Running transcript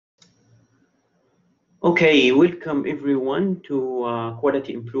Okay, welcome everyone to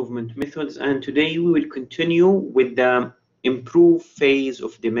Quality Improvement Methods, and today we will continue with the improve phase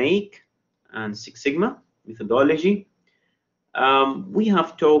of the Make and Six Sigma methodology. We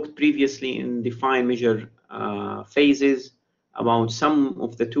have talked previously in define measure phases about some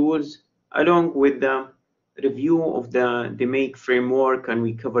of the tools along with the review of the Make framework, and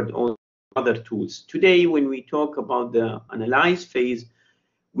we covered all other tools. Today, when we talk about the analyze phase,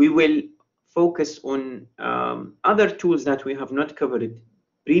 we will focus on other tools that we have not covered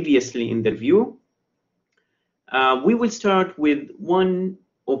previously in the review. We will start with one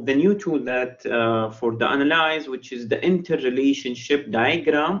of the new tool that for the analyze, which is the interrelationship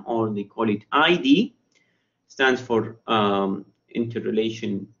diagram, or they call it ID, stands for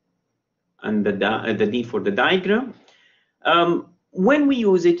interrelation, and the D for the diagram. When we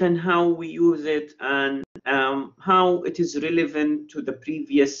use it and how we use it, and how it is relevant to the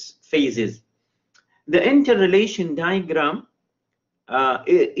previous phases. The interrelation diagram,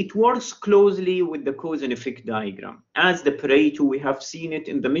 it works closely with the cause and effect diagram. As the Pareto, we have seen it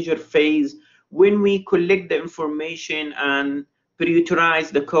in the measure phase when we collect the information and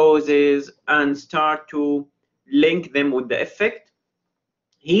prioritize the causes and start to link them with the effect.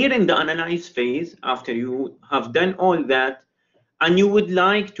 Here in the analyze phase, after you have done all that, and you would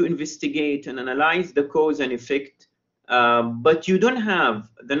like to investigate and analyze the cause and effect, but you don't have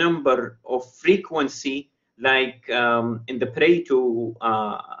the number of frequency like in the Pareto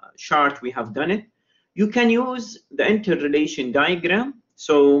chart we have done it, you can use the interrelation diagram.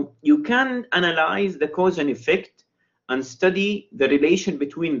 So you can analyze the cause and effect and study the relation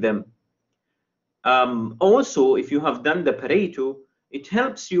between them. Also, if you have done the Pareto, it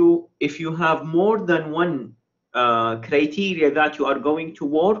helps you if you have more than one criteria that you are going to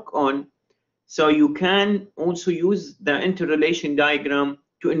work on. So you can also use the interrelation diagram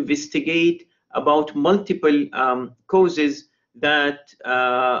to investigate about multiple causes, that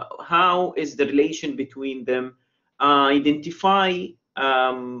how is the relation between them, identify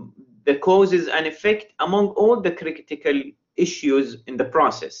the causes and effect among all the critical issues in the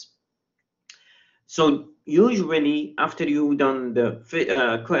process. So usually after you've done the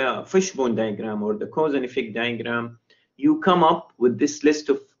fishbone diagram or the cause and effect diagram, you come up with this list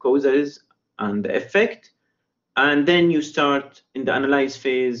of causes and the effect, and then you start in the analyze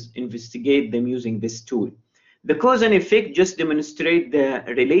phase, investigate them using this tool. The cause and effect just demonstrate the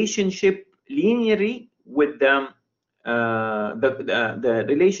relationship linearly with the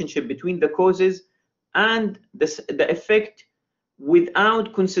relationship between the causes and the effect,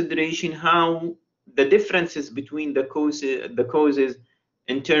 without consideration how the differences between the causes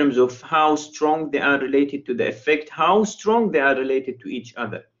in terms of how strong they are related to the effect, how strong they are related to each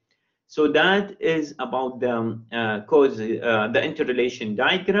other. So that is about the the interrelation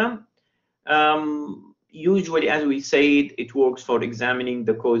diagram. Usually, as we said, it works for examining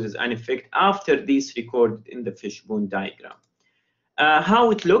the causes and effect after these recorded in the fishbone diagram.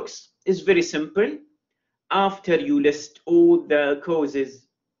 How it looks is very simple. After you list all the causes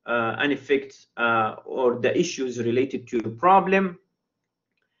and effects or the issues related to the problem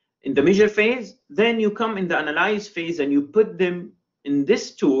in the measure phase, then you come in the analyze phase and you put them in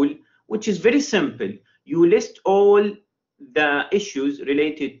this tool, which is very simple. You list all the issues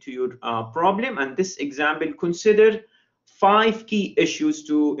related to your problem, and this example consider 5 key issues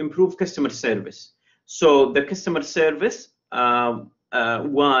to improve customer service. So the customer service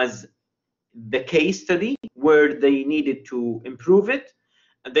was the case study where they needed to improve it.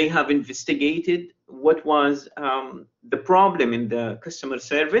 They have investigated what was the problem in the customer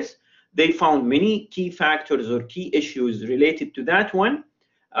service. They found many key factors or key issues related to that one.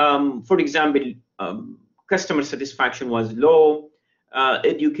 For example, customer satisfaction was low,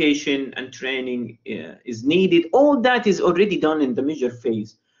 education and training is needed. All that is already done in the measure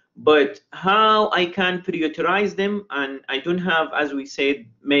phase. But how I can prioritize them, and I don't have, as we said,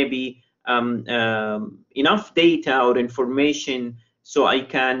 maybe enough data or information so I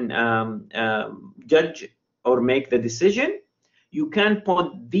can judge or make the decision. You can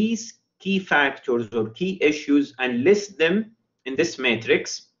put these key factors or key issues and list them in this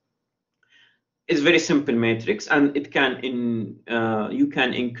matrix. It's very simple matrix, and it can you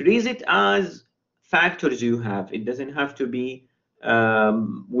can increase it as factors you have. It doesn't have to be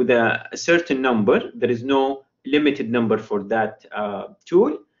with a certain number. There is no limited number for that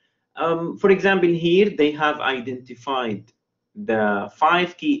tool. For example, here they have identified the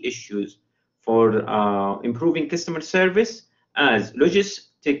 5 key issues for improving customer service as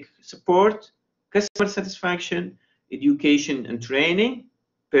logistic support, customer satisfaction, education and training,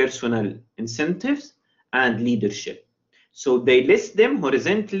 personal incentives, and leadership. So they list them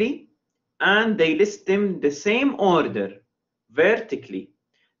horizontally, and they list them the same order vertically,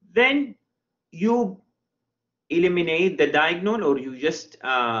 then you eliminate the diagonal, or you just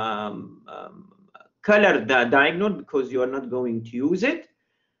color the diagonal because you are not going to use it.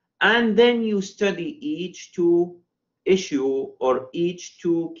 And then you study each two issue or each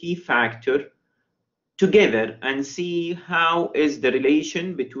two key factor together and see how is the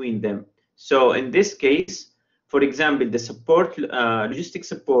relation between them. So in this case, for example, the support, logistic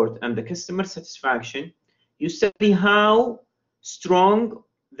support and the customer satisfaction, you study how strong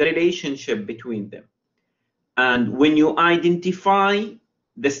the relationship between them. And when you identify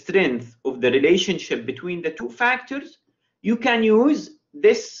the strength of the relationship between the two factors, you can use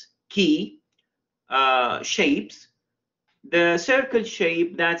this key shapes. The circle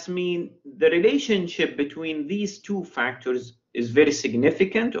shape, that's mean the relationship between these two factors is very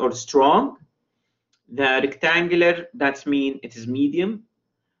significant or strong. The rectangular, that's mean it is medium.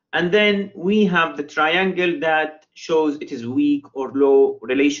 And then we have the triangle that shows it is weak or low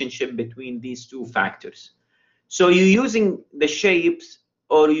relationship between these two factors. So you're using the shapes,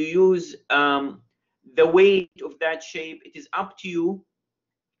 or you use the weight of that shape. It is up to you.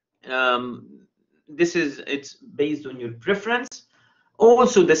 It's based on your preference.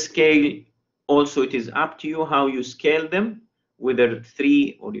 Also the scale, also it is up to you how you scale them, whether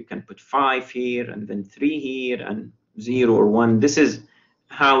 3, or you can put 5 here and then 3 here and 0 or 1. This is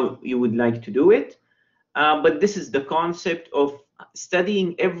how you would like to do it. But this is the concept of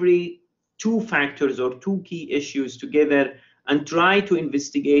studying every two factors or two key issues together and try to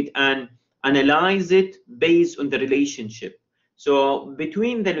investigate and analyze it based on the relationship. So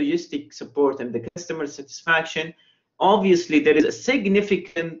between the logistic support and the customer satisfaction, obviously there is a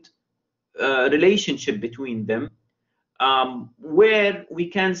significant relationship between them, where we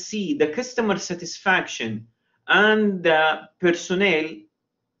can see the customer satisfaction and the personnel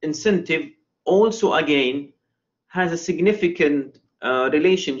incentive also again has a significant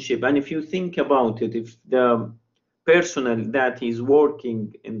relationship. And if you think about it, if the personnel that is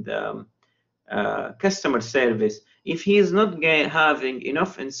working in the customer service, if he is not having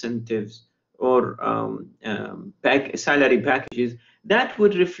enough incentives or salary packages, that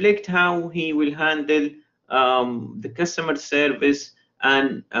would reflect how he will handle the customer service,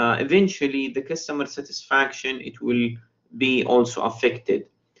 and eventually the customer satisfaction, it will be also affected.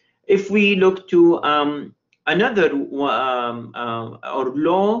 If we look to another or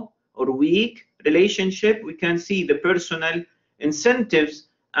low or weak relationship, we can see the personal incentives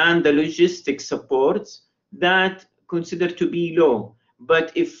and the logistic supports that consider to be low.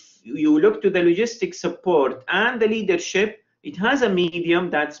 But if you look to the logistic support and the leadership, it has a medium.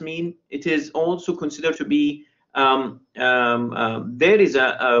 That's mean it is also considered to be there is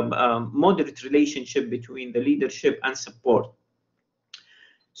a moderate relationship between the leadership and support.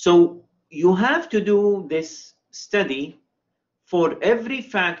 So you have to do this study for every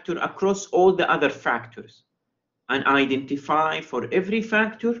factor across all the other factors and identify for every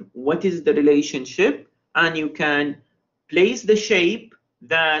factor what is the relationship, and you can place the shape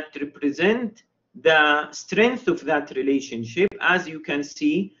that represent the strength of that relationship. As you can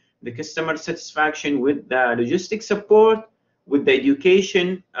see, the customer satisfaction with the logistic support, with the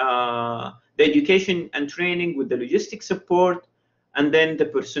education and training with the logistic support, and then the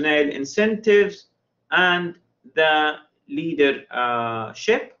personnel incentives and the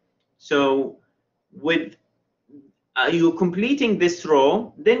leadership. So with you completing this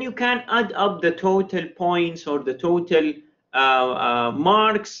row, then you can add up the total points or the total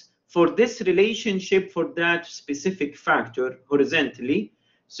marks for this relationship for that specific factor horizontally.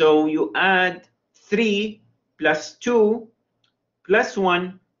 So you add 3 plus 2 plus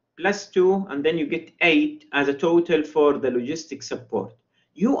 1 plus 2, and then you get 8 as a total for the logistic support.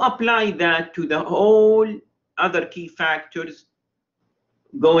 You apply that to the whole other key factors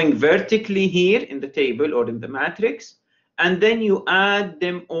going vertically here in the table or in the matrix, and then you add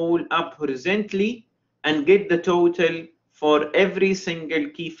them all up horizontally and get the total for every single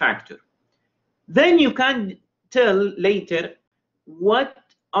key factor. Then you can tell later what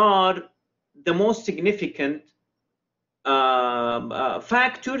are the most significant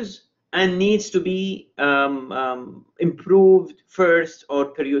factors and needs to be improved first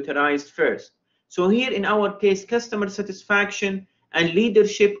or prioritized first. So here in our case, customer satisfaction and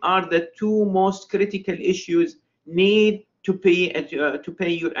leadership are the two most critical issues need to pay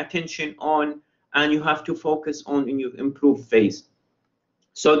your attention on, and you have to focus on in your improve phase.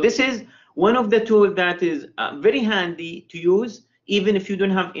 So this is one of the tools that is very handy to use. Even if you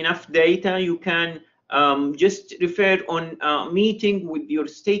don't have enough data, you can just refer on meeting with your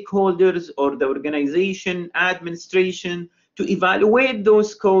stakeholders or the organization administration to evaluate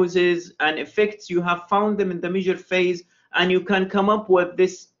those causes and effects. You have found them in the measure phase, and you can come up with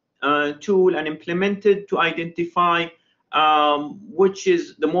this tool and implement it to identify which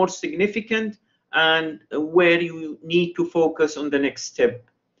is the more significant and where you need to focus on the next step.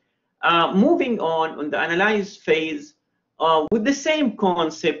 Moving on the analyze phase, with the same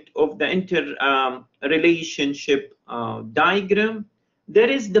concept of the interrelationship diagram, there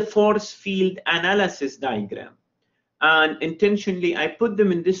is the force field analysis diagram. And intentionally, I put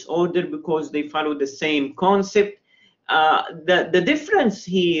them in this order because they follow the same concept. The difference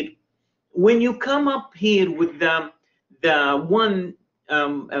here, when you come up here with the one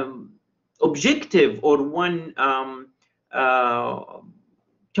objective or one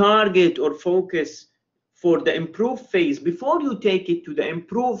target or focus for the improve phase, before you take it to the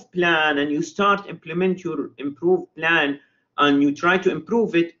improve plan and you start implement your improve plan and you try to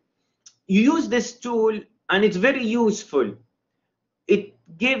improve it, you use this tool and it's very useful. It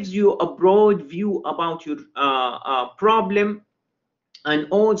gives you a broad view about your problem, and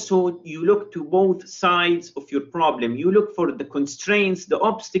also you look to both sides of your problem. You look for the constraints, the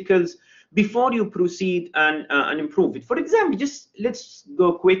obstacles, before you proceed and improve it. For example, just let's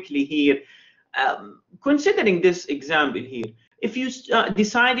go quickly here. Considering this example here, if you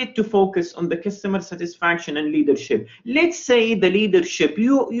decided to focus on the customer satisfaction and leadership, let's say the leadership,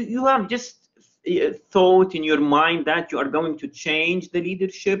 you have just thought in your mind that you are going to change the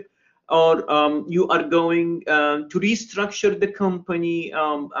leadership, or you are going to restructure the company,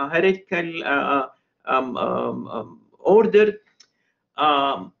 a hierarchical order,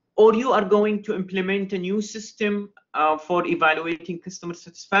 or you are going to implement a new system for evaluating customer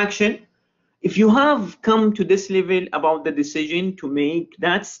satisfaction. If you have come to this level about the decision to make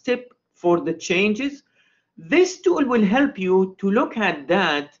that step for the changes, this tool will help you to look at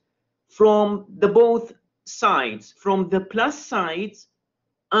that from the both sides, from the plus sides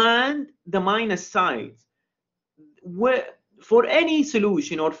and the minus sides. Where for any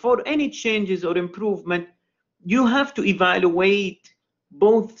solution or for any changes or improvement, you have to evaluate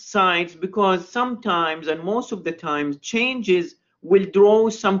both sides, because sometimes, and most of the time, changes will draw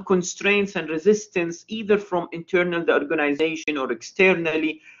some constraints and resistance either from internal the organization or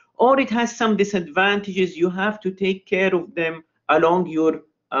externally, or it has some disadvantages. You have to take care of them along your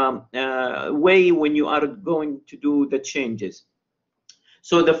way when you are going to do the changes.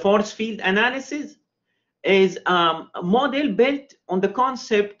 So the force field analysis is a model built on the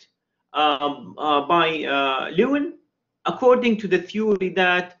concept by Lewin, according to the theory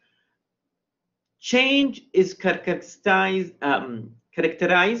that change is characterized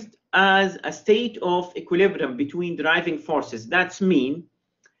as a state of equilibrium between driving forces. That's mean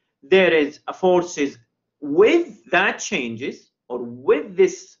there is a forces with that changes or with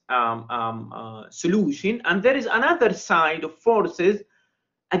this solution, and there is another side of forces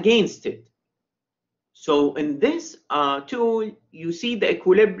against it. So in this tool, you see the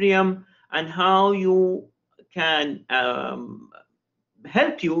equilibrium and how you can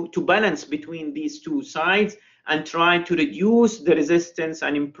help you to balance between these two sides and try to reduce the resistance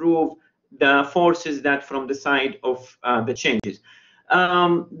and improve the forces that from the side of the changes.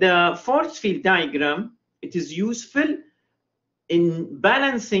 The force field diagram, it is useful in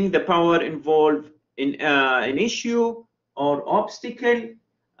balancing the power involved in an issue or obstacle.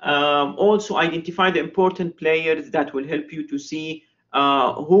 Also identify the important players that will help you to see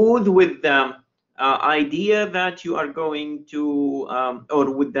who with the idea that you are going to, or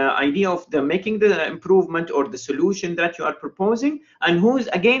with the idea of the making the improvement or the solution that you are proposing, and who's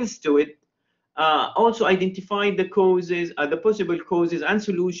against to it. Also identify the causes, the possible causes and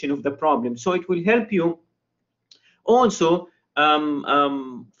solution of the problem. So it will help you also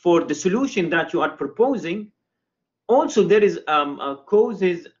for the solution that you are proposing. Also, there is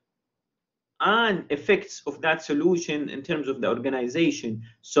causes and effects of that solution in terms of the organization.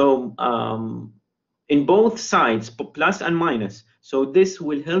 So in both sides, plus and minus. So this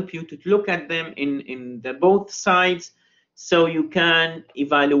will help you to look at them in the both sides, so you can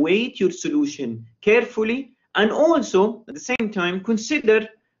evaluate your solution carefully, and also at the same time consider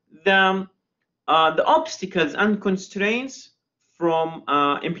the obstacles and constraints from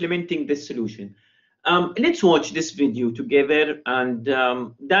implementing this solution. Let's watch this video together, and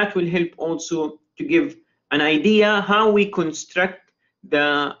that will help also to give an idea how we construct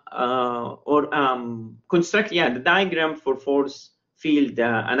the the diagram for force field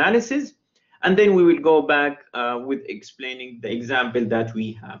analysis, and then we will go back with explaining the example that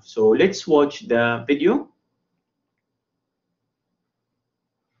we have. So let's watch the video.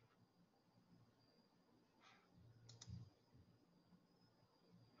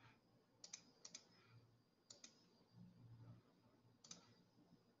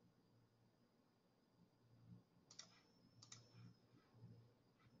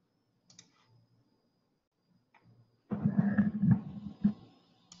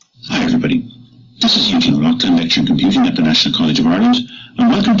 everybody. This is Eugene O'Loughlin, lecturing computing at the National College of Ireland, and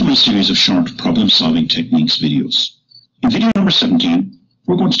welcome to my series of short problem-solving techniques videos. In video number 17,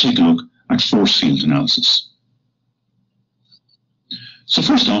 we're going to take a look at force field analysis. So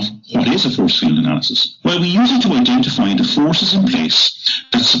first off, what is a force field analysis? Well, we use it to identify the forces in place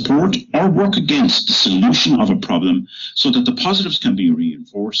that support or work against the solution of a problem so that the positives can be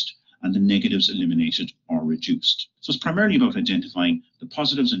reinforced and the negatives eliminated or reduced. So it's primarily about identifying the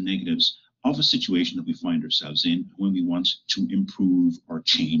positives and negatives of a situation that we find ourselves in when we want to improve or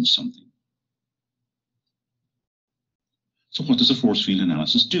change something. So what does a force field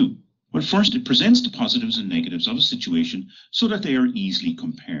analysis do? Well, first, it presents the positives and negatives of a situation so that they are easily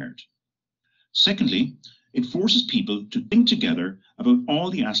compared. Secondly, it forces people to think together about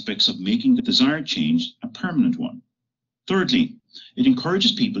all the aspects of making the desired change a permanent one. Thirdly, it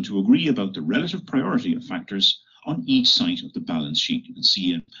encourages people to agree about the relative priority of factors on each side of the balance sheet. You can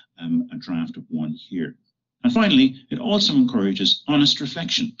see a draft of one here. And finally, it also encourages honest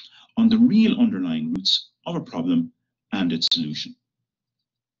reflection on the real underlying roots of a problem and its solution.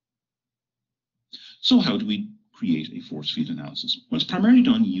 So how do we create a force field analysis? Well, it's primarily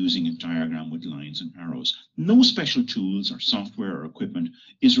done using a diagram with lines and arrows. No special tools or software or equipment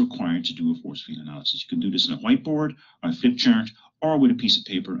is required to do a force field analysis. You can do this in a whiteboard or a flip chart or with a piece of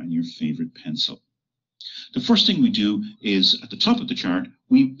paper and your favorite pencil. The first thing we do is at the top of the chart,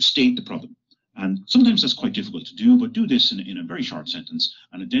 we state the problem. And sometimes that's quite difficult to do, but do this in a very short sentence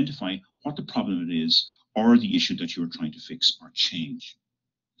and identify what the problem it is or the issue that you're trying to fix or change.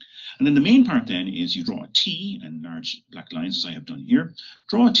 And then the main part then is you draw a T and large black lines, as I have done here.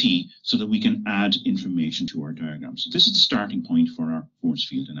 Draw a T so that we can add information to our diagram. So this is the starting point for our force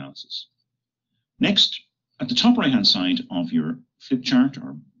field analysis. Next, at the top right-hand side of your flip chart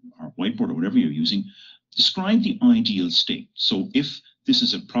or whiteboard or whatever you're using, describe the ideal state. So if this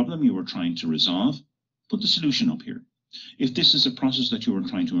is a problem you are trying to resolve, put the solution up here. If this is a process that you are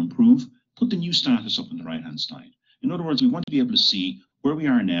trying to improve, put the new status up on the right-hand side. In other words, we want to be able to see where we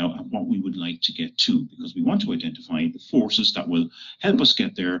are now and what we would like to get to, because we want to identify the forces that will help us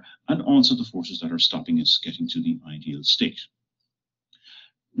get there and also the forces that are stopping us getting to the ideal state.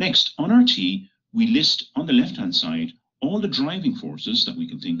 Next, on our T, we list on the left-hand side all the driving forces that we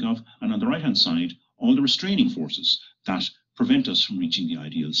can think of, and on the right-hand side, all the restraining forces that prevent us from reaching the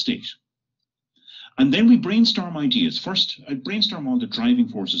ideal state. And then we brainstorm ideas. First, I brainstorm all the driving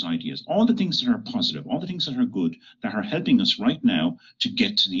forces ideas, all the things that are positive, all the things that are good, that are helping us right now to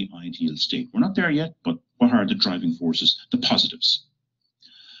get to the ideal state. We're not there yet, but what are the driving forces, the positives?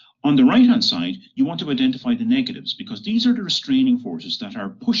 On the right-hand side, you want to identify the negatives, because these are the restraining forces that are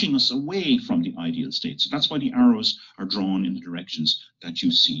pushing us away from the ideal state. So that's why the arrows are drawn in the directions that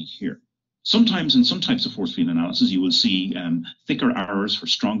you see here. Sometimes in some types of force field analysis, you will see thicker arrows for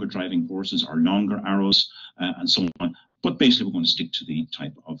stronger driving forces or longer arrows and so on. But basically, we're going to stick to the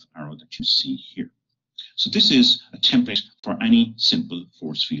type of arrow that you see here. So this is a template for any simple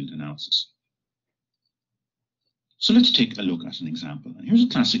force field analysis. So let's take a look at an example. And here's a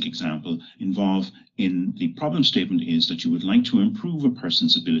classic example involved in the problem statement is that you would like to improve a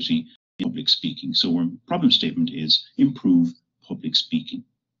person's ability in public speaking. So our problem statement is improve public speaking.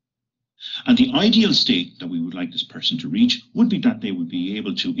 And the ideal state that we would like this person to reach would be that they would be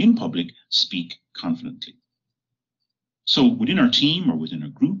able to, in public, speak confidently. So within our team or within a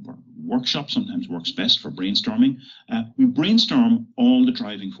group or workshop, sometimes works best for brainstorming, we brainstorm all the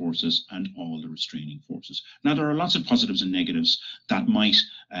driving forces and all the restraining forces. Now, there are lots of positives and negatives that might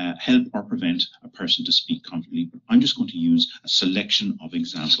help or prevent a person to speak confidently, but I'm just going to use a selection of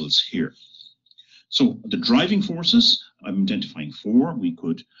examples here. So the driving forces, I'm identifying four.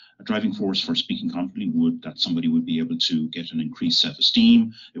 A driving force for speaking confidently would that somebody would be able to get an increased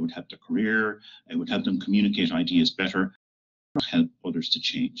self-esteem. It would help their career. It would help them communicate ideas better, help others to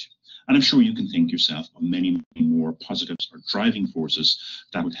change. And I'm sure you can think yourself of many, many more positives or driving forces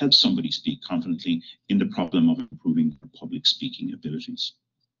that would help somebody speak confidently in the problem of improving their public speaking abilities.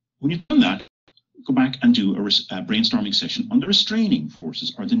 When you've done that, go back and do a brainstorming session on the restraining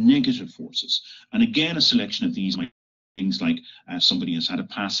forces or the negative forces. And again, a selection of these might be things like somebody has had a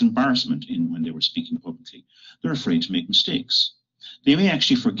past embarrassment when they were speaking publicly. They're afraid to make mistakes. They may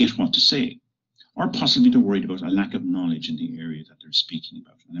actually forget what to say, or possibly they're worried about a lack of knowledge in the area that they're speaking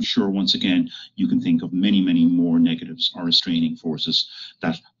about. And I'm sure, once again, you can think of many, many more negatives or restraining forces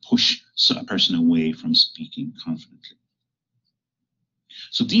that push a person away from speaking confidently.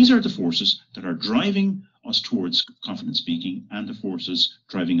 So these are the forces that are driving us towards confident speaking and the forces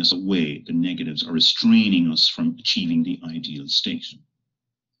driving us away, the negatives, are restraining us from achieving the ideal state.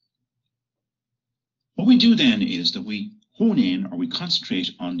 What we do then is that we hone in, or we concentrate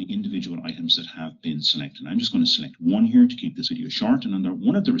on the individual items that have been selected. I'm just going to select one here to keep this video short. And under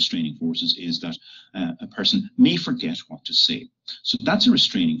one of the restraining forces is that a person may forget what to say. So that's a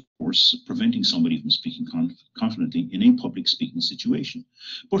restraining force preventing somebody from speaking confidently in a public speaking situation.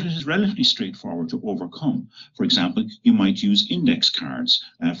 But it is relatively straightforward to overcome. For example, you might use index cards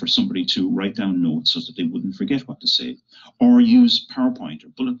for somebody to write down notes so that they wouldn't forget what to say, or use PowerPoint or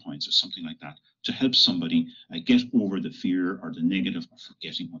bullet points or something like that to help somebody get over the fear or the negative of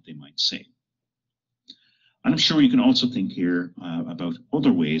forgetting what they might say. And I'm sure you can also think here about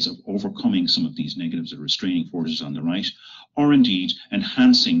other ways of overcoming some of these negatives or restraining forces on the right, or indeed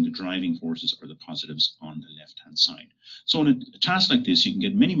enhancing the driving forces or the positives on the left-hand side. So in a task like this, you can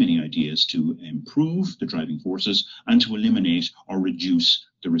get many, many ideas to improve the driving forces and to eliminate or reduce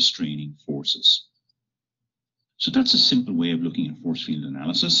the restraining forces. So that's a simple way of looking at force field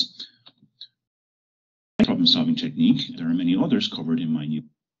analysis. Problem-solving technique. There are many others covered in my new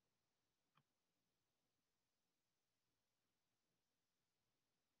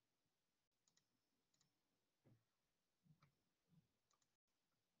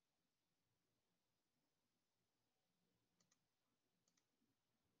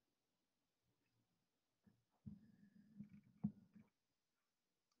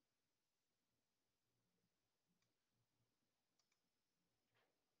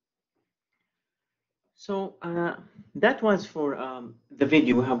So that was for the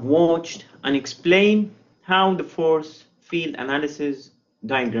video we have watched and explained how the force field analysis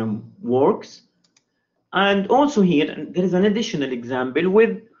diagram works. And also here, there is an additional example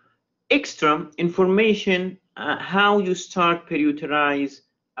with extra information, how you start prioritize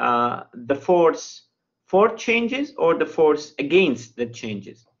the force for changes or the force against the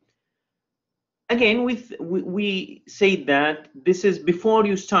changes. Again, we say that this is before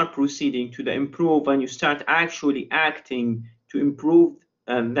you start proceeding to the improve and you start actually acting to improve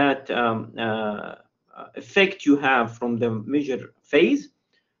that effect you have from the measure phase.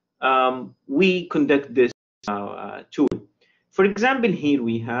 We conduct this tool. For example, here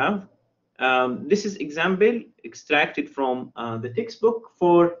we have, this is example extracted from the textbook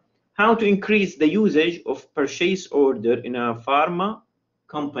for how to increase the usage of purchase order in a pharma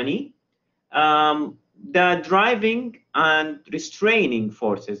company. The driving and restraining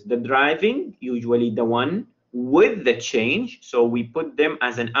forces. The driving, usually the one with the change, so we put them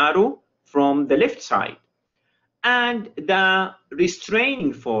as an arrow from the left side. And the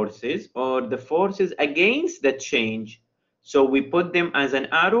restraining forces, or the forces against the change, so we put them as an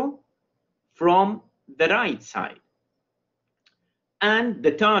arrow from the right side. And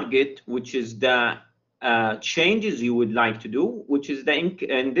the target, which is the changes you would like to do, which is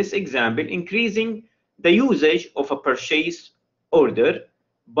in this example, increasing the usage of a purchase order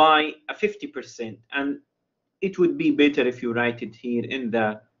by 50%. And it would be better if you write it here in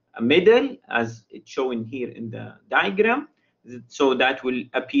the middle, as it's shown here in the diagram, so that will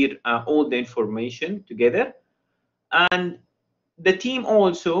appear all the information together. And the team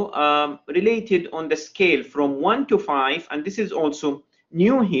also related on the scale from 1 to 5, and this is also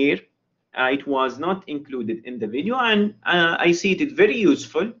new here. It was not included in the video, and I see it is very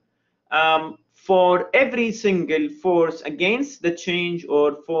useful. For every single force against the change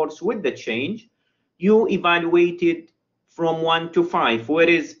or force with the change, you evaluated from 1 to 5,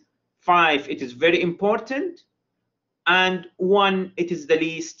 whereas 5, it is very important, and 1, it is the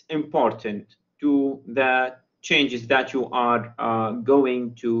least important to the changes that you are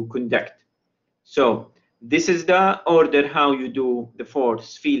going to conduct. So this is the order how you do the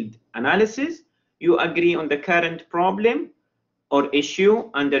force field analysis. You agree on the current problem or issue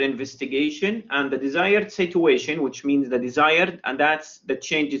under investigation and the desired situation, which means the desired, and that's the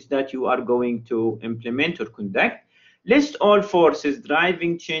changes that you are going to implement or conduct. List all forces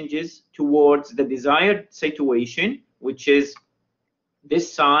driving changes towards the desired situation, which is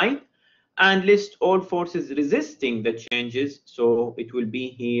this side, and list all forces resisting the changes, so it will be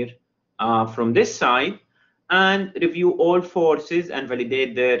here from this side, and review all forces and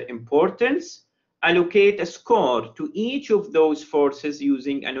validate their importance. Allocate a score to each of those forces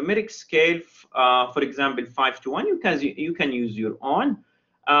using a numeric scale, for example, 5 to 1. You can use your own.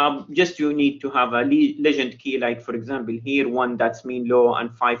 Just you need to have a legend key, like for example here 1 that's mean low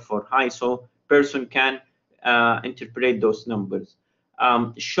and 5 for high, so person can interpret those numbers.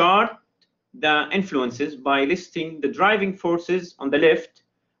 Chart the influences by listing the driving forces on the left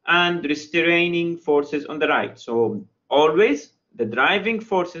and restraining forces on the right. So always the driving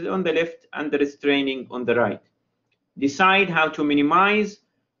forces on the left and the restraining on the right. Decide how to minimize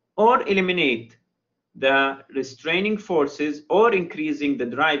or eliminate the restraining forces or increasing the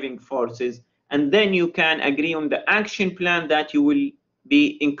driving forces, and then you can agree on the action plan that you will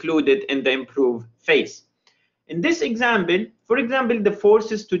be included in the improve phase. In this example, for example, the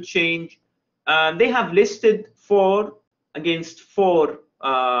forces to change, they have listed 4 against 4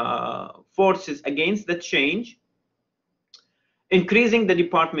 forces against the change, increasing the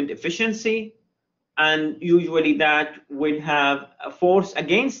department efficiency, and usually that will have a force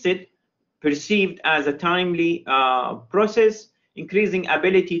against it perceived as a timely process, increasing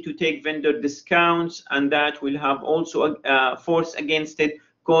ability to take vendor discounts, and that will have also a force against it,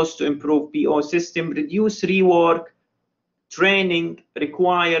 cost to improve PO system, reduce rework, training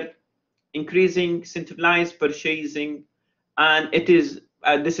required, increasing centralized purchasing, and it is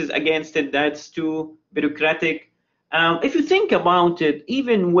this is against it, that's too bureaucratic. If you think about it,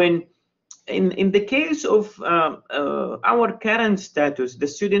 even when in the case of our current status, the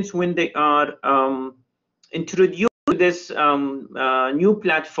students, when they are introduced to this new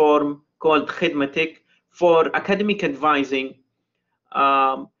platform called Khidmatek for academic advising,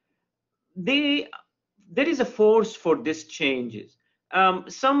 there is a force for these changes.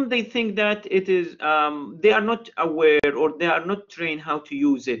 Some they think that it is they are not aware or they are not trained how to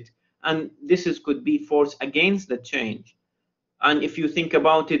use it, and this could be force against the change. And if you think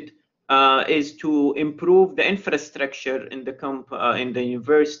about it, is to improve the infrastructure in the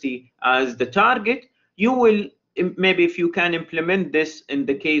university as the target. You will maybe, if you can implement this in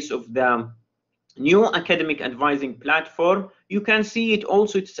the case of the new academic advising platform, you can see it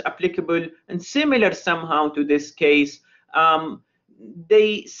also, it's applicable and similar somehow to this case.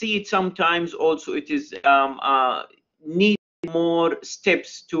 They see it sometimes also, it is need more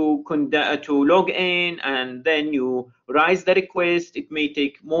steps to log in, and then you raise the request, it may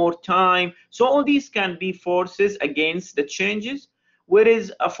take more time. So all these can be forces against the changes,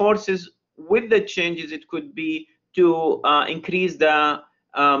 whereas forces with the changes, it could be to increase the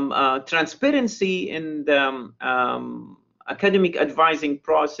transparency in the academic advising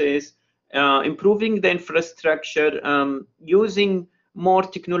process, improving the infrastructure, using more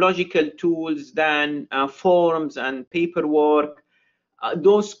technological tools than forms and paperwork.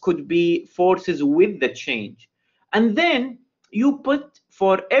 Those could be forces with the change. And then you put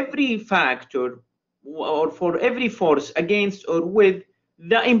for every factor or for every force against or with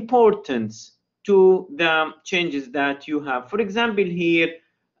the importance to the changes that you have. For example, here,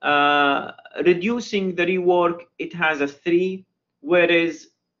 reducing the rework, it has a 3, whereas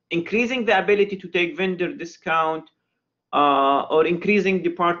increasing the ability to take vendor discount or increasing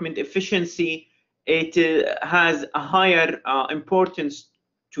department efficiency, it has a higher importance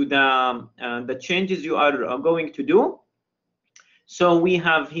to the changes you are going to do. So we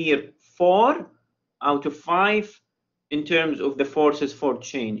have here 4 out of 5 in terms of the forces for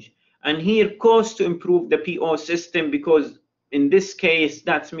change. And here, cost to improve the PO system, because in this case,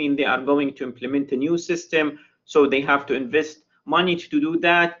 that means they are going to implement a new system, so they have to invest money to do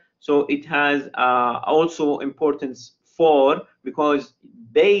that. So it has also importance for, because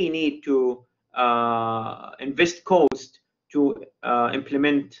they need to invest cost to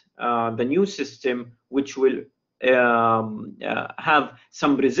implement the new system, which will have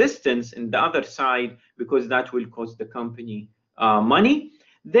some resistance in the other side, because that will cost the company money.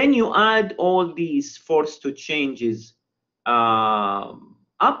 Then you add all these force to changes up,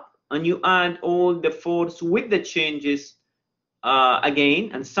 and you add all the force with the changes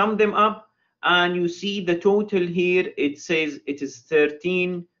again, and sum them up, and you see the total here. It says it is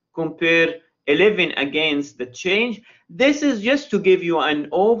 13 compare 11 against the change. This is just to give you an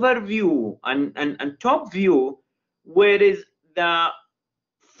overview and top view, whereas the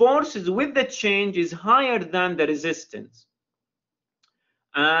forces with the change is higher than the resistance.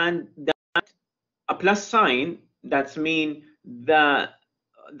 And that a plus sign, that's mean the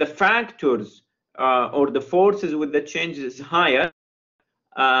factors or the forces with the changes is higher,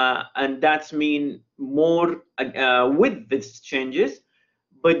 and that's mean more with these changes.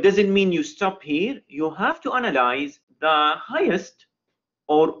 But doesn't mean you stop here. You have to analyze the highest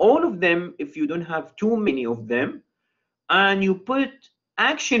or all of them if you don't have too many of them, and you put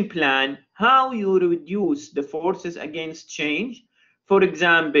action plan how you reduce the forces against change. For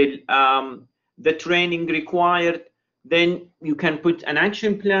example, the training required, then you can put an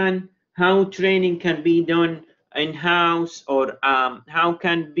action plan, how training can be done in-house, or how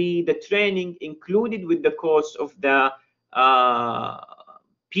can be the training included with the cost of the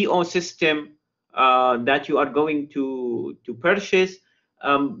PO system that you are going to purchase.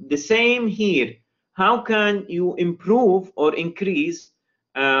 The same here, how can you improve or increase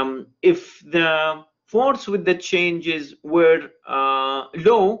if the force with the changes were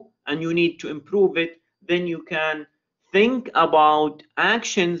low and you need to improve it, then you can think about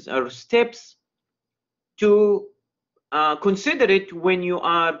actions or steps to consider it when you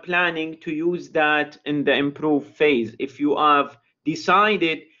are planning to use that in the improve phase. If you have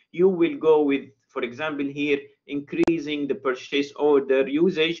decided you will go with, for example, here, increasing the purchase order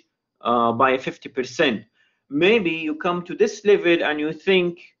usage by 50%. Maybe you come to this level and you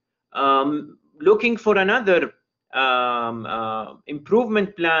think looking for another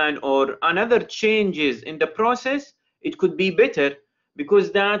improvement plan or another changes in the process, it could be better,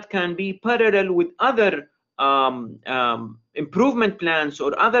 because that can be parallel with other improvement plans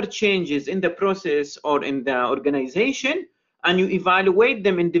or other changes in the process or in the organization, and you evaluate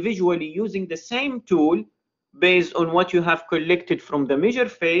them individually using the same tool based on what you have collected from the measure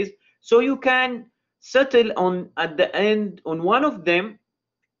phase, so you can settle on at the end on one of them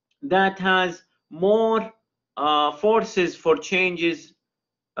that has more forces for changes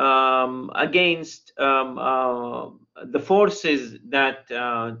against the forces that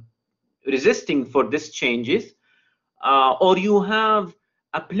resisting for these changes, or you have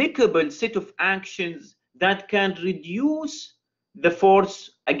applicable set of actions that can reduce the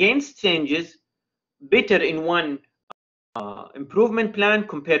force against changes better in one improvement plan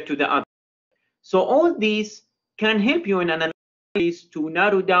compared to the other. So all these can help you in analysis to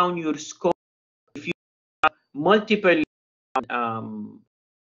narrow down your scope. If you have multiple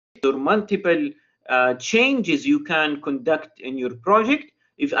or multiple changes you can conduct in your project,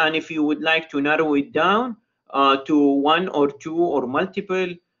 if you would like to narrow it down to one or two or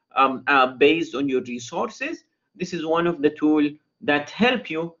multiple based on your resources, this is one of the tools that help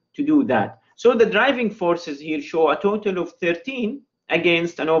you to do that. So the driving forces here show a total of 13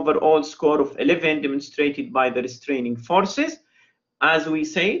 against an overall score of 11 demonstrated by the restraining forces. As we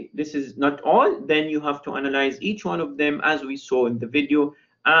say, this is not all. Then you have to analyze each one of them as we saw in the video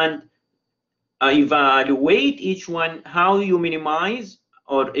and evaluate each one, how you minimize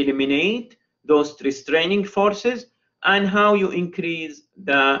or eliminate those restraining forces and how you increase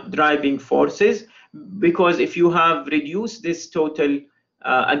the driving forces. Because if you have reduced this total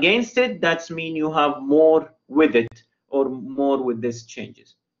against it, that's mean you have more with it or more with these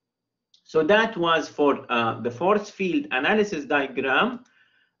changes. So that was for the force field analysis diagram.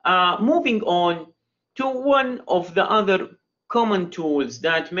 Moving on to one of the other common tools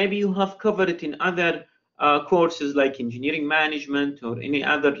that maybe you have covered it in other courses like engineering management or any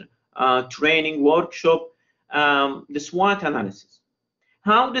other training workshop, the SWOT analysis.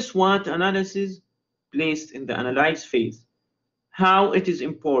 How the SWOT analysis placed in the analyze phase, how it is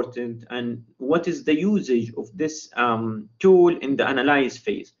important, and what is the usage of this tool in the analyze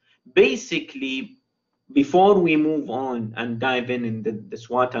phase. Basically, before we move on and dive in the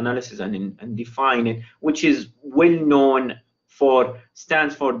SWOT analysis and define it, which is well known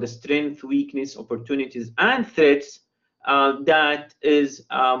stands for the strength, weakness, opportunities, and threats, that is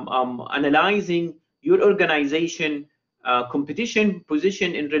analyzing your organization competition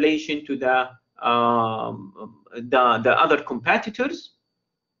position in relation to the other competitors.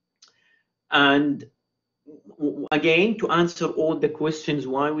 And again, to answer all the questions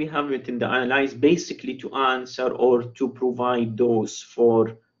why we have it in the analyze, basically to answer or to provide those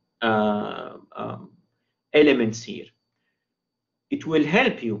four elements here. It will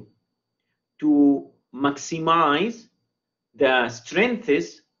help you to maximize the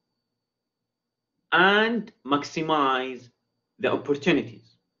strengths and maximize the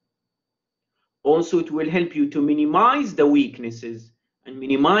opportunities. Also, it will help you to minimize the weaknesses and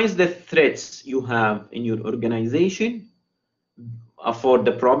minimize the threats you have in your organization for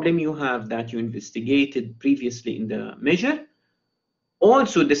the problem you have that you investigated previously in the measure.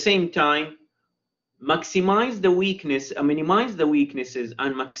 Also, at the same time, maximize the weakness, minimize the weaknesses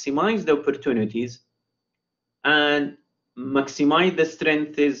and maximize the opportunities, and maximize the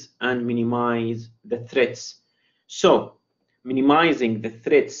strengths and minimize the threats. So minimizing the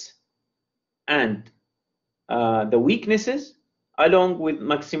threats and the weaknesses, along with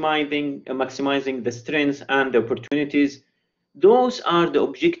maximizing the strengths and the opportunities, those are the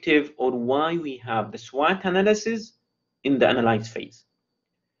objective or why we have the SWOT analysis in the analyze phase.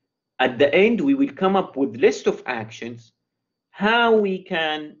 At the end, we will come up with list of actions, how we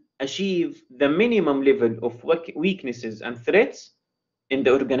can achieve the minimum level of weaknesses and threats in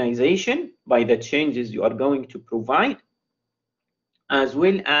the organization by the changes you are going to provide, as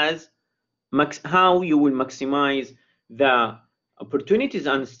well as how you will maximize the opportunities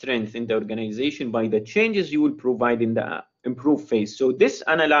and strengths in the organization by the changes you will provide in the improve phase. So this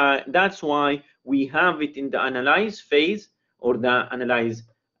that's why we have it in the analyze phase or the analyze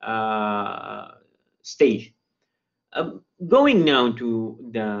stage. Going now to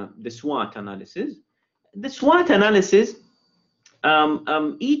the SWOT analysis. The SWOT analysis,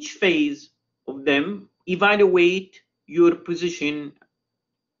 each phase of them evaluate your position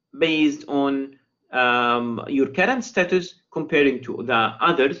based on your current status comparing to the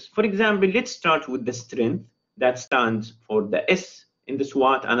others. For example, let's start with the strength that stands for the S in the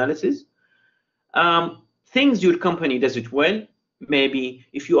SWOT analysis. Things your company does it well. Maybe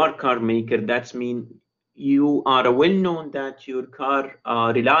if you are a car maker, that means you are well known that your car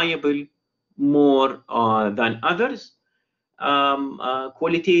are reliable more than others.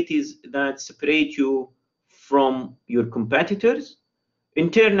 Qualities that separate you from your competitors.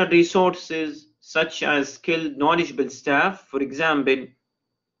 Internal resources such as skilled, knowledgeable staff. For example,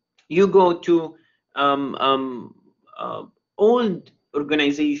 you go to old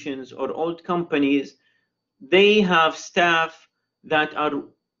organizations or old companies, they have staff that are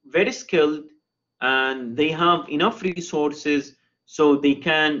very skilled and they have enough resources so they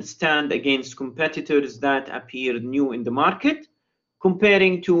can stand against competitors that appear new in the market,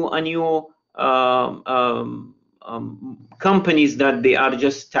 comparing to a new companies that they are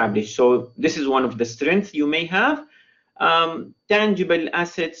just established. So this is one of the strengths you may have. Tangible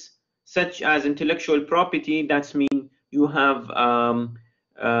assets such as intellectual property, that means you have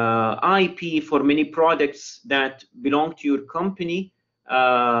IP for many products that belong to your company.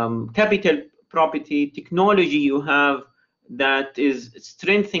 Capital property, technology you have that is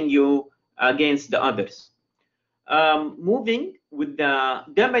strengthening you against the others. Moving with the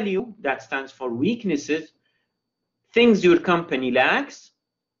W, that stands for weaknesses, things your company lacks.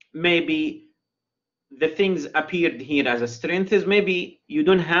 Maybe the things appeared here as a strength is maybe you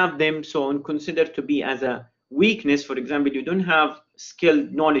don't have them, so consider to be as a weakness. For example, you don't have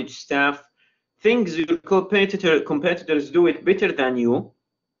skilled knowledge staff. Things your competitors do it better than you,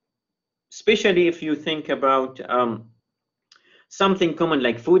 especially if you think about something common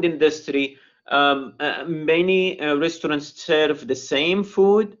like food industry. Many restaurants serve the same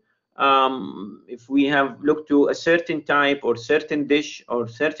food. If we have looked to a certain type or certain dish or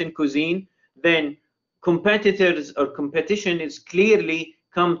certain cuisine, then competitors or competition is clearly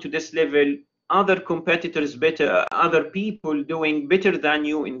come to this level. Other competitors better, other people doing better than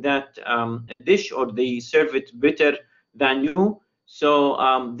you in that dish, or they serve it better than you. So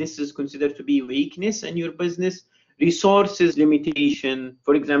this is considered to be weakness in your business. Resources limitation.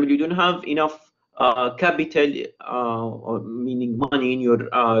 For example, you don't have enough capital, or meaning money in your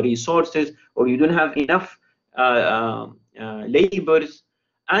resources, or you don't have enough laborers.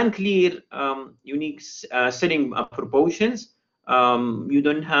 Unclear unique selling proportions. You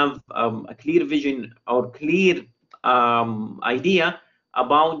don't have a clear vision or clear idea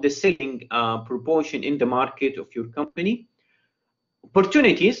about the selling proportion in the market of your company.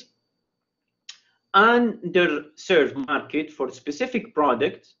 Opportunities. Underserved market for specific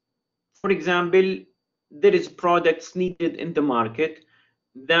products. For example, there is products needed in the market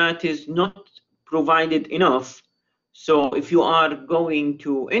that is not provided enough. So if you are going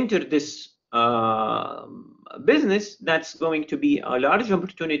to enter this business, that's going to be a large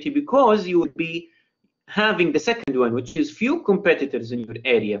opportunity because you will be having the second one, which is few competitors in your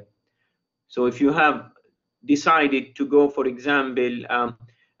area. So if you have decided to go, for example,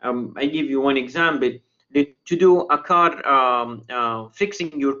 I give you one example, to do a car,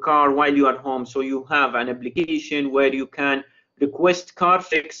 fixing your car while you are home. So you have an application where you can request car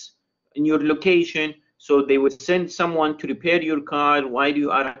fix in your location. So they will send someone to repair your car while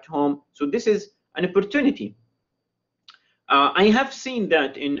you are at home. So this is an opportunity. I have seen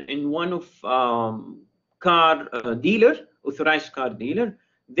that in one of car dealer, authorized car dealer,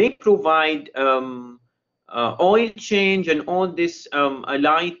 they provide oil change and all this a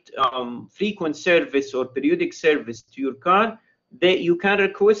light frequent service or periodic service to your car. You can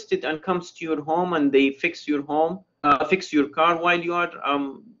request it and comes to your home, and they fix your car while you are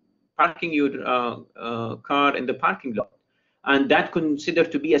parking your car in the parking lot. And that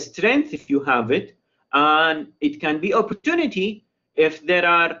considered to be a strength if you have it, and it can be opportunity if there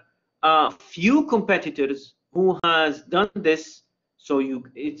are few competitors who has done this. So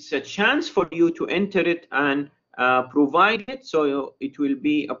it's a chance for you to enter it and provide it. So it will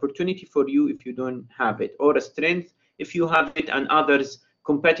be opportunity for you if you don't have it, or a strength if you have it and others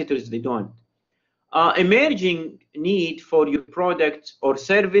competitors they don't. Emerging need for your products or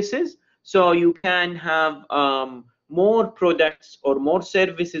services. So you can have more products or more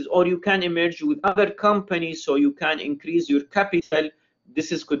services, or you can emerge with other companies so you can increase your capital.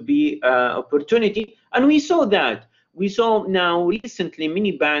 This could be opportunity, and we saw that. We saw now recently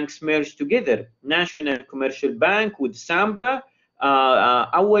many banks merged together. National Commercial Bank with Samba,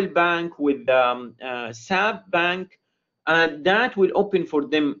 Awal Bank with SAB Bank, and that will open for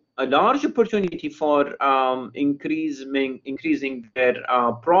them a large opportunity for increasing their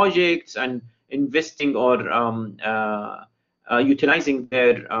projects and investing or utilizing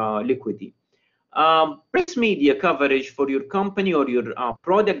their liquidity. Press media coverage for your company or your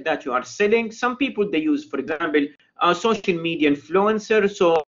product that you are selling. Some people, they use, for example, social media influencers,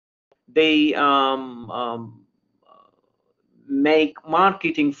 so they make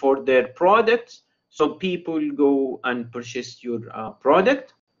marketing for their products, so people go and purchase your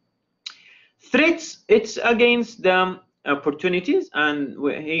product. Threats, it's against the opportunities, and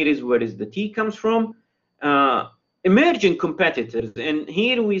here is where the T comes from. Emerging competitors, and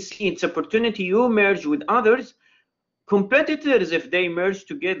here we see it's opportunity. You merge with others. Competitors, if they merge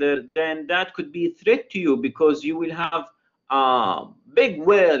together, then that could be a threat to you, because you will have a big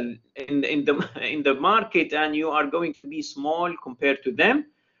whale in the market, and you are going to be small compared to them.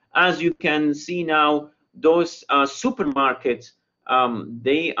 As you can see now, those supermarkets,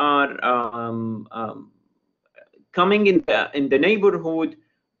 they are coming in the neighborhood,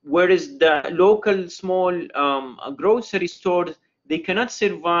 whereas the local small grocery stores, they cannot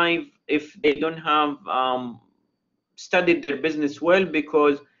survive if they don't have studied their business well,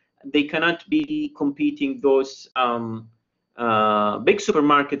 because they cannot be competing those big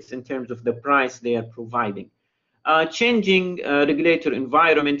supermarkets in terms of the price they are providing. Changing regulator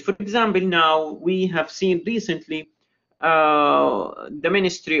environment. For example, now we have seen recently the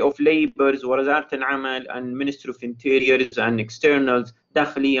Ministry of Labor, Wazarة العمل, and Ministry of Interiors and Externals,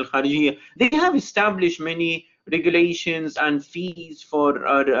 داخلية الخارجية, they have established many regulations and fees for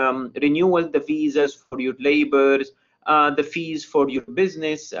renewal, the visas for your laborers, the fees for your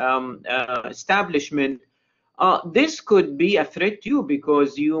business establishment. This could be a threat to you,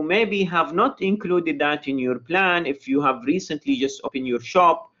 because you maybe have not included that in your plan if you have recently just opened your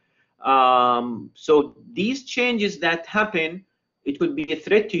shop. So these changes that happen, it could be a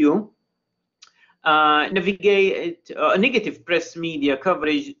threat to you. Navigate negative press media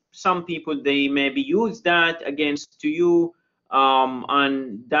coverage. Some people, they maybe use that against you,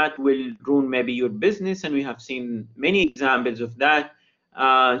 and that will ruin maybe your business, and we have seen many examples of that.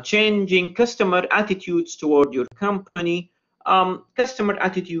 Changing customer attitudes toward your company. Customer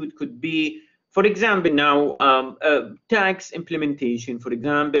attitude could be, for example, now tax implementation, for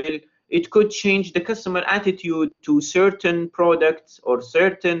example, it could change the customer attitude to certain products or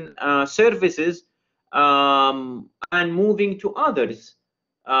certain services, and moving to others,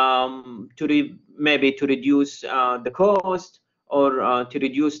 maybe to reduce the cost, or to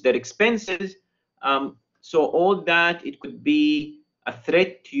reduce their expenses. So all that, it could be a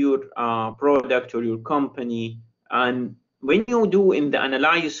threat to your product or your company. And when you do in the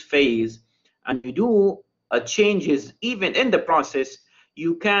analyze phase, and you do changes even in the process,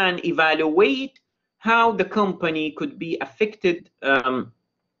 you can evaluate how the company could be affected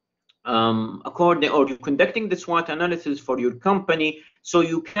according, or you're conducting the SWOT analysis for your company, so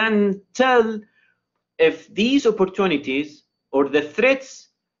you can tell if these opportunities or the threats,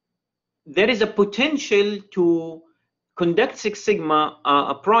 there is a potential to conduct Six Sigma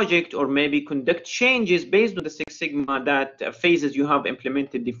a project, or maybe conduct changes based on the Six Sigma that phases you have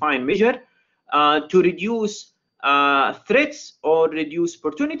implemented, define, measure, to reduce threats or reduce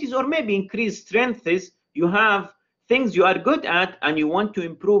opportunities, or maybe increase strengths. You have things you are good at and you want to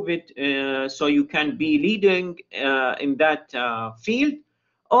improve it, so you can be leading in that field.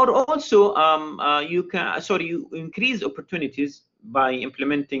 Or also you increase opportunities by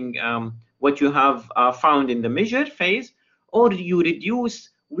implementing what you have found in the measure phase, or you reduce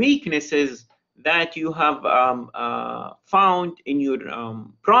weaknesses that you have found in your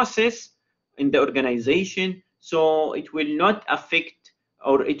process in the organization, so it will not affect,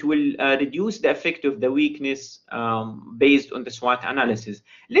 or it will reduce the effect of the weakness based on the SWOT analysis.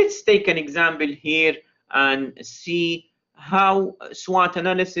 Let's take an example here and see how SWOT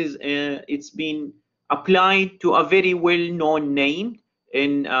analysis it's been applied to a very well-known name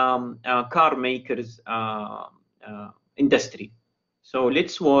in car makers industry. So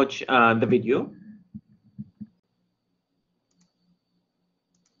let's watch the video.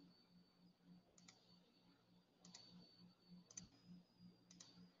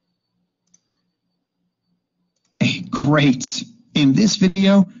 Great. In this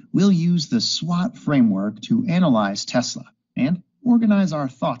video, we'll use the SWOT framework to analyze Tesla and organize our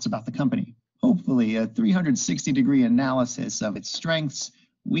thoughts about the company. Hopefully, a 360-degree analysis of its strengths,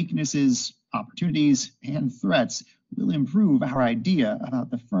 weaknesses, opportunities, and threats will improve our idea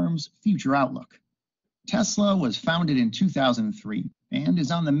about the firm's future outlook. Tesla was founded in 2003 and is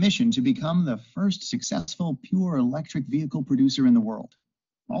on the mission to become the first successful pure electric vehicle producer in the world.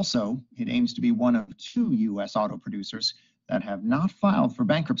 Also, it aims to be one of 2 U.S. auto producers that have not filed for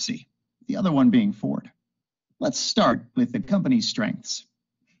bankruptcy, the other one being Ford. Let's start with the company's strengths.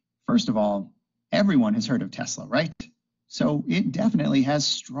 First of all, Everyone has heard of Tesla, right? So it definitely has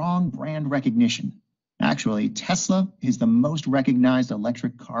strong brand recognition. Actually, Tesla is the most recognized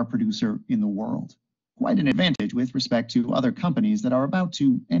electric car producer in the world. Quite an advantage with respect to other companies that are about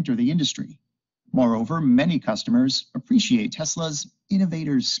to enter the industry. Moreover, many customers appreciate Tesla's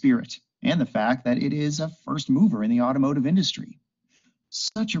innovator's spirit and the fact that it is a first mover in the automotive industry.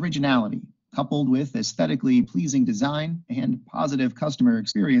 Such originality, coupled with aesthetically pleasing design and positive customer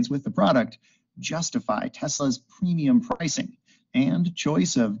experience with the product, justify Tesla's premium pricing and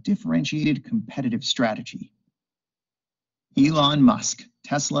choice of differentiated competitive strategy. Elon Musk,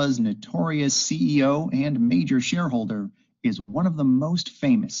 Tesla's notorious CEO and major shareholder, is one of the most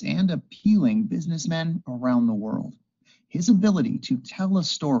famous and appealing businessmen around the world. His ability to tell a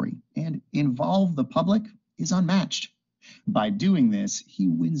story and involve the public is unmatched. By doing this, he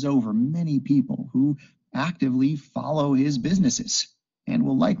wins over many people who actively follow his businesses and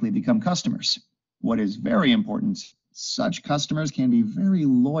will likely become customers. What is very important, such customers can be very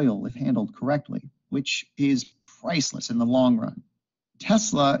loyal if handled correctly, which is priceless in the long run.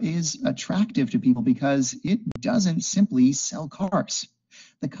 Tesla is attractive to people because it doesn't simply sell cars.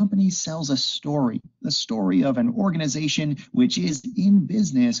 The company sells a story, the story of an organization which is in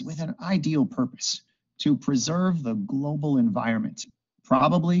business with an ideal purpose: to preserve the global environment.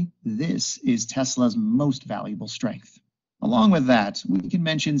 Probably this is Tesla's most valuable strength. Along with that, we can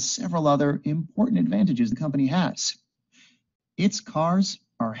mention several other important advantages the company has. Its cars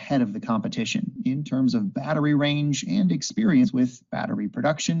are ahead of the competition in terms of battery range and experience with battery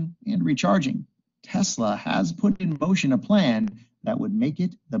production and recharging. Tesla has put in motion a plan that would make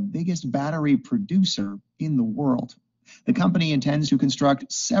it the biggest battery producer in the world. The company intends to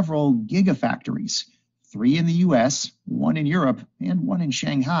construct several gigafactories, 3 in the US, 1 in Europe, and 1 in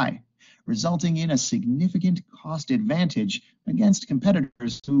Shanghai, resulting in a significant cost advantage against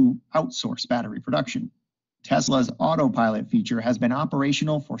competitors who outsource battery production. Tesla's autopilot feature has been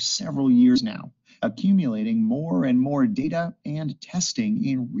operational for several years now, accumulating more and more data and testing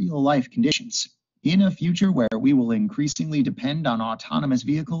in real-life conditions. In a future where we will increasingly depend on autonomous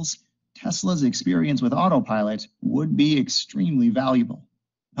vehicles, Tesla's experience with autopilot would be extremely valuable.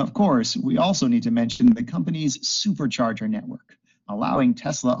 Of course, we also need to mention the company's supercharger network, allowing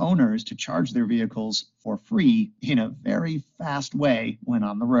Tesla owners to charge their vehicles for free in a very fast way when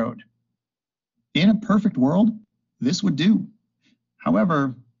on the road. In a perfect world, this would do.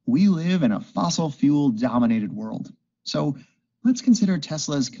 However, we live in a fossil fuel-dominated world, so let's consider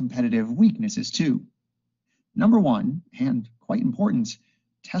Tesla's competitive weaknesses too. Number one, and quite important,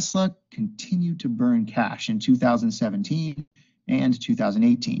 Tesla continued to burn cash in 2017 and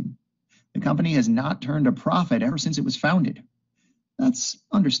 2018. The company has not turned a profit ever since it was founded. That's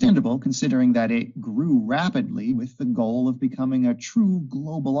understandable considering that it grew rapidly with the goal of becoming a true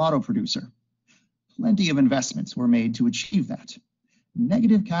global auto producer. Plenty of investments were made to achieve that.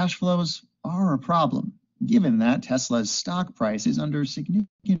 Negative cash flows are a problem, given that Tesla's stock price is under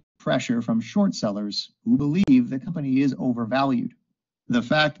significant pressure from short sellers who believe the company is overvalued. The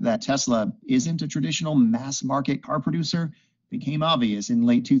fact that Tesla isn't a traditional mass-market car producer became obvious in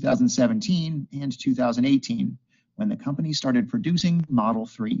late 2017 and 2018, when the company started producing Model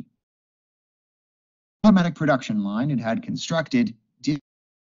 3. The automatic production line it had constructed did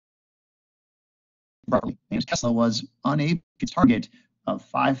properly, and Tesla was unable to hit its target of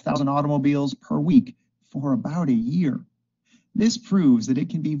 5,000 automobiles per week for about a year. This proves that it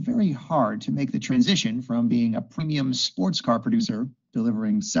can be very hard to make the transition from being a premium sports car producer,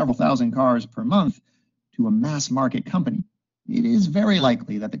 delivering several thousand cars per month, to a mass market company. It is very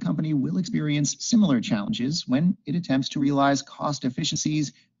likely that the company will experience similar challenges when it attempts to realize cost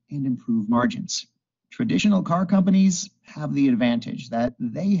efficiencies and improve margins. Traditional car companies have the advantage that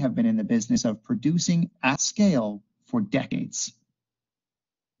they have been in the business of producing at scale for decades.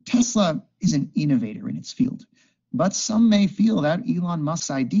 Tesla is an innovator in its field, but some may feel that Elon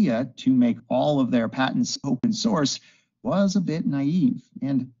Musk's idea to make all of their patents open source was a bit naive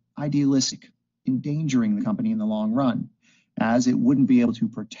and idealistic, endangering the company in the long run, as it wouldn't be able to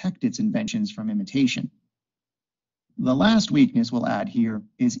protect its inventions from imitation. The last weakness we'll add here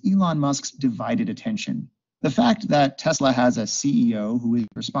is Elon Musk's divided attention. The fact that Tesla has a CEO who is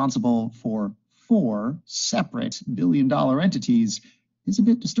responsible for 4 separate billion-dollar entities is a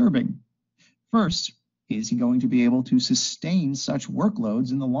bit disturbing. First, is he going to be able to sustain such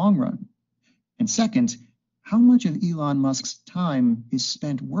workloads in the long run? And second, how much of Elon Musk's time is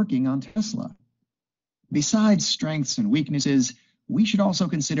spent working on Tesla? Besides strengths and weaknesses, we should also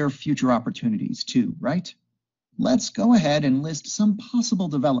consider future opportunities too, right? Let's go ahead and list some possible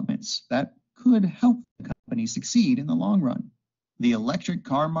developments that could help the company succeed in the long run. The electric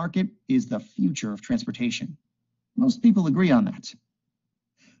car market is the future of transportation. Most people agree on that.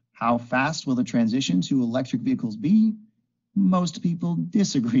 How fast will the transition to electric vehicles be? Most people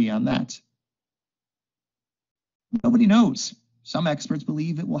disagree on that. Nobody knows. Some experts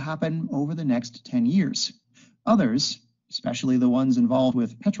believe it will happen over the next 10 years. Others, especially the ones involved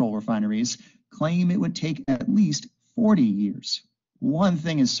with petrol refineries, claim it would take at least 40 years. One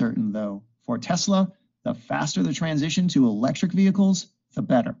thing is certain, though. For Tesla, the faster the transition to electric vehicles, the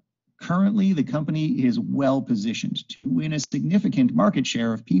better. Currently, the company is well positioned to win a significant market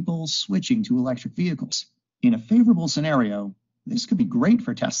share of people switching to electric vehicles. In a favorable scenario, this could be great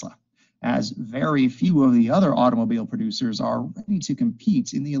for Tesla, as very few of the other automobile producers are ready to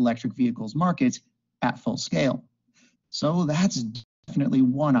compete in the electric vehicles market at full scale. So that's definitely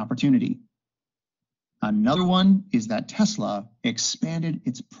one opportunity. Another one is that Tesla expanded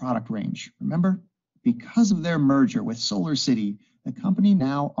its product range. Remember? Because of their merger with SolarCity, the company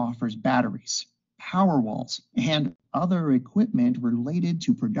now offers batteries, power walls, and other equipment related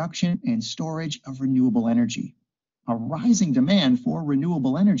to production and storage of renewable energy. A rising demand for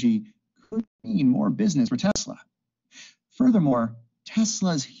renewable energy could mean more business for Tesla. Furthermore,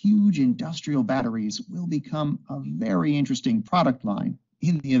 Tesla's huge industrial batteries will become a very interesting product line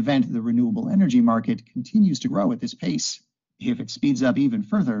in the event the renewable energy market continues to grow at this pace. If it speeds up even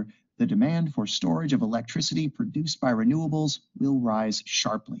further, the demand for storage of electricity produced by renewables will rise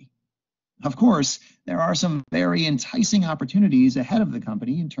sharply. Of course, there are some very enticing opportunities ahead of the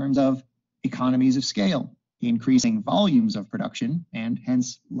company in terms of economies of scale, increasing volumes of production, and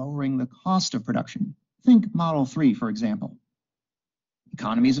hence lowering the cost of production. Think Model 3, for example.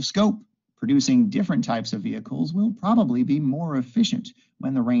 Economies of scope. Producing different types of vehicles will probably be more efficient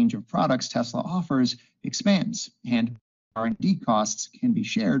when the range of products Tesla offers expands, and R&D costs can be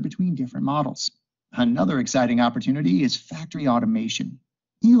shared between different models. Another exciting opportunity is factory automation.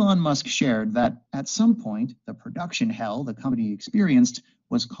 Elon Musk shared that at some point, the production hell the company experienced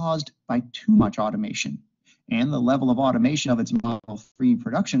was caused by too much automation, and the level of automation of its Model 3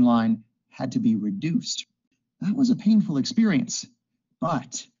 production line had to be reduced. That was a painful experience.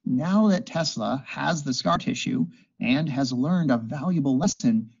 But now that Tesla has the scar tissue and has learned a valuable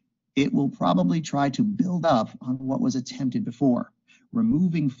lesson, it will probably try to build up on what was attempted before,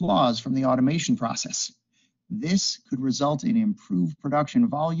 removing flaws from the automation process. This could result in improved production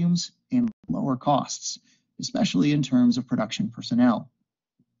volumes and lower costs, especially in terms of production personnel.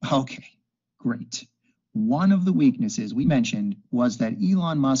 Okay, great. One of the weaknesses we mentioned was that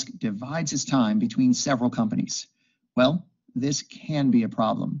Elon Musk divides his time between several companies. Well, this can be a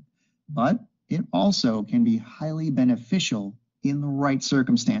problem, but it also can be highly beneficial in the right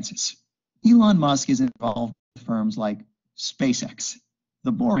circumstances. Elon Musk is involved with firms like SpaceX,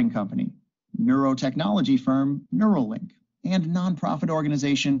 The Boring Company, neurotechnology firm Neuralink, and nonprofit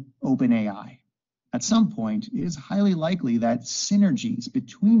organization OpenAI. At some point, it is highly likely that synergies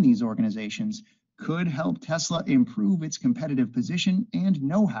between these organizations could help Tesla improve its competitive position and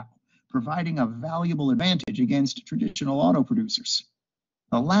know-how, providing a valuable advantage against traditional auto producers.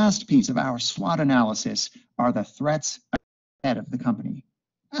 The last piece of our SWOT analysis are the threats ahead of the company.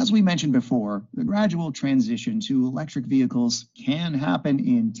 As we mentioned before, the gradual transition to electric vehicles can happen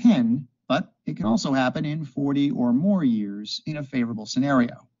in 10, but it can also happen in 40 or more years in a favorable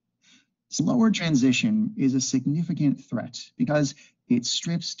scenario. Slower transition is a significant threat because it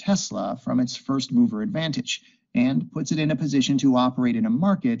strips Tesla from its first mover advantage and puts it in a position to operate in a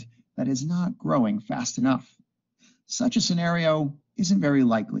market that is not growing fast enough. Such a scenario isn't very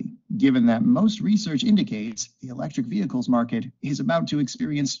likely, given that most research indicates the electric vehicles market is about to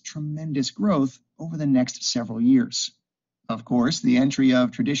experience tremendous growth over the next several years. Of course, the entry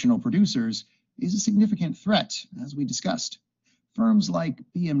of traditional producers is a significant threat, as we discussed. Firms like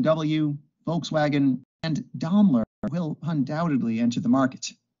BMW, Volkswagen, and Daimler will undoubtedly enter the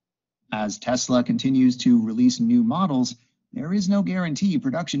market. As Tesla continues to release new models, there is no guarantee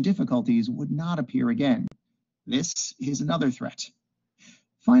production difficulties would not appear again. This is another threat.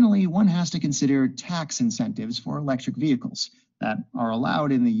 Finally, one has to consider tax incentives for electric vehicles that are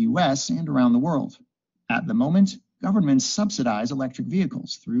allowed in the US and around the world. At the moment, governments subsidize electric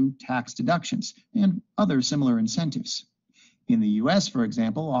vehicles through tax deductions and other similar incentives. In the US, for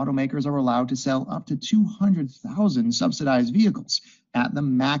example, automakers are allowed to sell up to 200,000 subsidized vehicles at the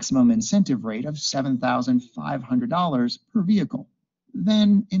maximum incentive rate of $7,500 per vehicle.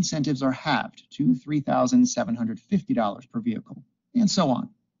 Then incentives are halved to $3,750 per vehicle, and so on.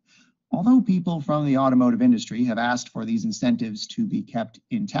 Although people from the automotive industry have asked for these incentives to be kept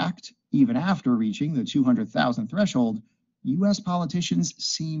intact, even after reaching the 200,000 threshold, US politicians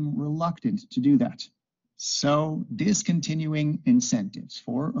seem reluctant to do that. So discontinuing incentives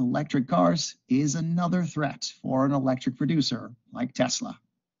for electric cars is another threat for an electric producer like Tesla.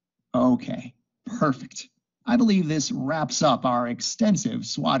 Okay, perfect. I believe this wraps up our extensive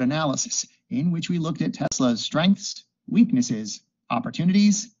SWOT analysis, in which we looked at Tesla's strengths, weaknesses,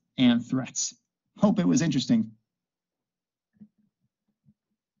 opportunities, and threats. Hope it was interesting.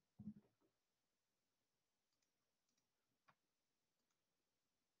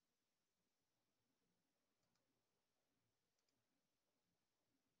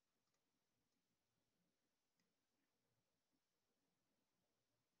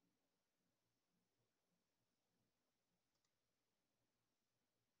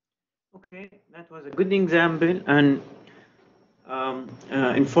 Okay, that was a good example and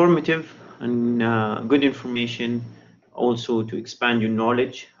informative and good information also to expand your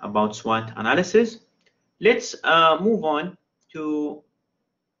knowledge about SWOT analysis. Let's move on to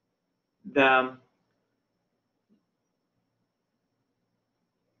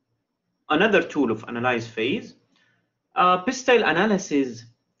another tool of analyze phase. Pistile analysis,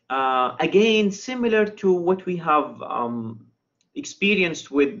 again, similar to what we have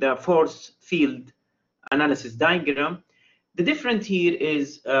experienced with the force field analysis diagram. The difference here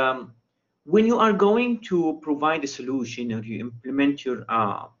is when you are going to provide a solution or you implement your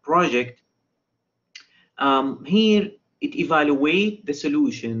project, here it evaluates the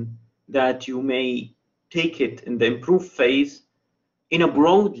solution that you may take it in the improve phase in a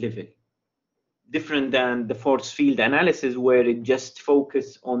broad level, different than the force field analysis where it just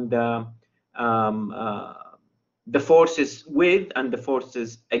focus on the forces with and the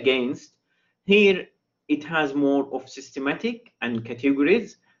forces against. Here it has more of systematic and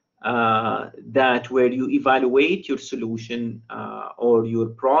categories that where you evaluate your solution or your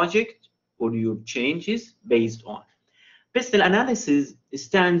project or your changes based on. Pistile analysis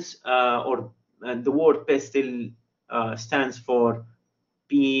stands the word pistile stands for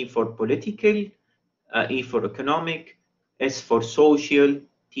P for political, E for economic, S for social,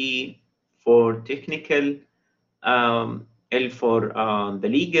 T for technical, L for the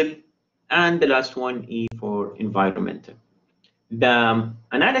legal, and the last one, E for environmental. The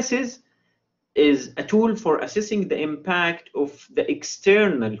analysis is a tool for assessing the impact of the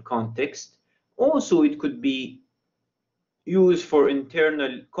external context. Also, it could be used for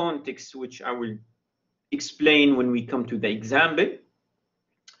internal context, which I will explain when we come to the example.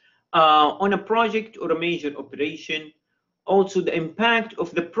 On a project or a major operation, also the impact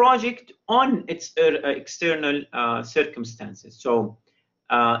of the project on its external circumstances. So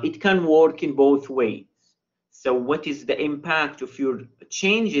it can work in both ways. So what is the impact of your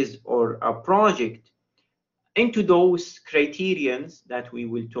changes or a project into those criterions that we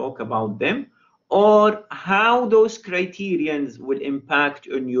will talk about them, or how those criterions will impact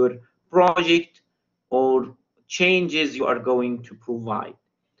on your project or changes you are going to provide.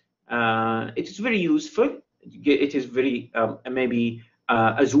 It is very useful. It is very maybe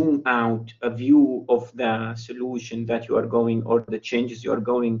a zoom out, a view of the solution that you are going or the changes you are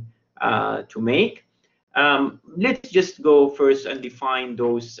going to make. Let's just go first and define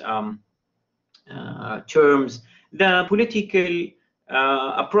those terms. The political,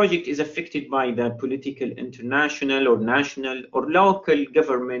 a project is affected by the political, international or national or local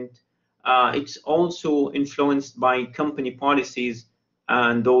government. It's also influenced by company policies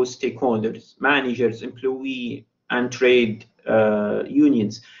and those stakeholders, managers, employee, and trade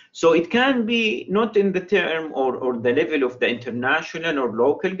unions. So it can be not in the term or the level of the international or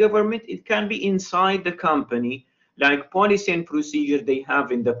local government. It can be inside the company, like policy and procedure they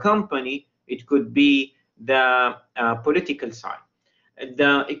have in the company. It could be the political side.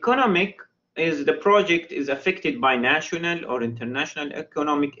 The economic is the project is affected by national or international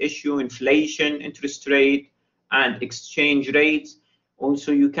economic issue, inflation, interest rate, and exchange rates.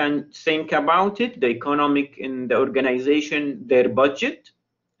 Also, you can think about it, the economic in the organization, their budget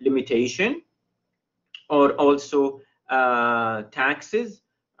limitation, or also taxes.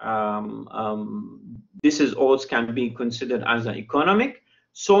 This is also can be considered as an economic.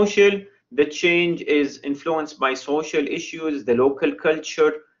 Social, the change is influenced by social issues, the local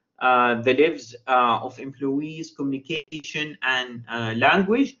culture, the lives of employees, communication, and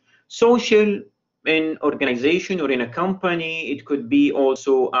language. Social, in organization or in a company, it could be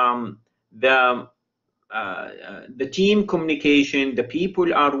also the team communication, the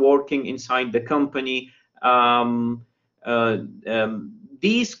people are working inside the company.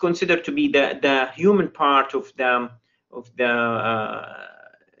 These considered to be the human part of the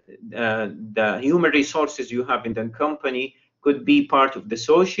human resources you have in the company, could be part of the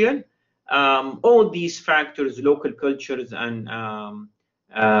social. All these factors, local cultures and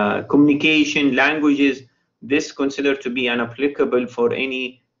communication, languages, this considered to be unapplicable for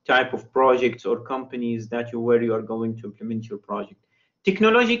any type of projects or companies where you are going to implement your project.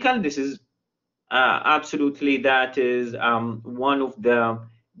 Technological, this is absolutely, that is one of the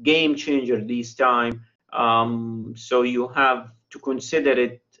game changer this time. So you have to consider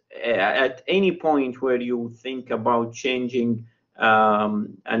it at any point where you think about changing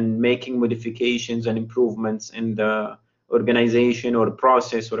and making modifications and improvements in the organization or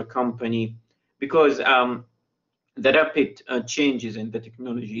process or a company, because the rapid changes in the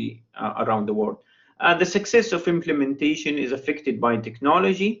technology around the world. The success of implementation is affected by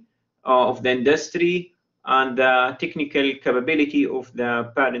technology of the industry and the technical capability of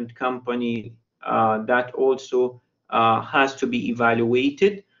the parent company that also has to be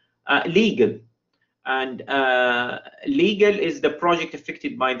evaluated. Legal. And legal is the project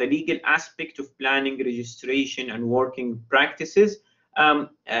affected by the legal aspect of planning, registration, and working practices.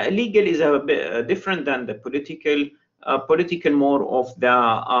 Legal is a bit different than the political. Political more of the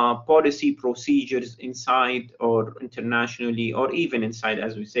policy procedures inside or internationally, or even inside,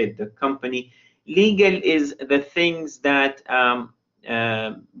 as we said, the company. Legal is the things that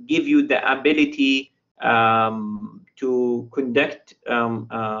give you the ability to conduct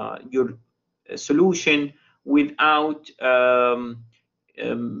your solution without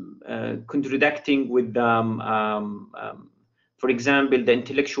contradicting with, for example, the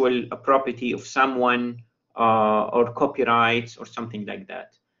intellectual property of someone or copyrights or something like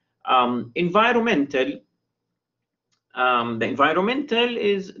that. Environmental. The environmental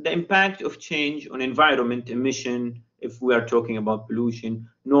is the impact of change on environment, emission, if we are talking about pollution,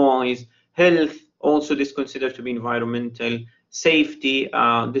 noise, health, also this considered to be environmental, safety,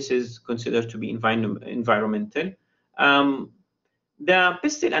 this is considered to be environmental. The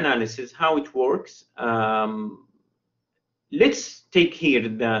PESTEL analysis, how it works, let's take here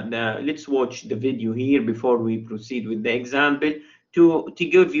let's watch the video here before we proceed with the example to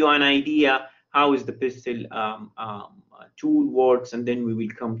give you an idea how is the PESTEL tool works, and then we will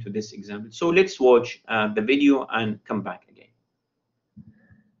come to this example. So let's watch the video and come back again.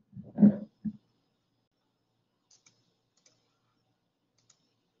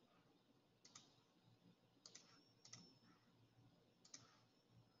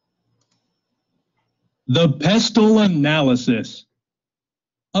 The PESTEL analysis.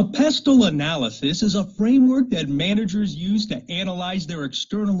 A PESTEL analysis is a framework that managers use to analyze their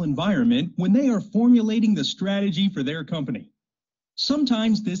external environment when they are formulating the strategy for their company.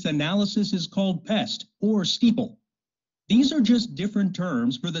 Sometimes this analysis is called PEST or STEEPLE. These are just different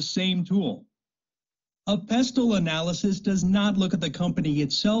terms for the same tool. A PESTEL analysis does not look at the company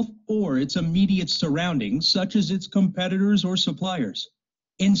itself or its immediate surroundings, such as its competitors or suppliers.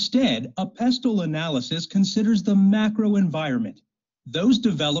 Instead, a PESTEL analysis considers the macro environment, those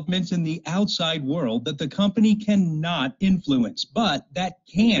developments in the outside world that the company cannot influence, but that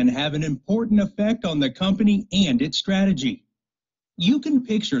can have an important effect on the company and its strategy. You can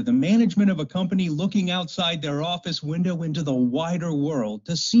picture the management of a company looking outside their office window into the wider world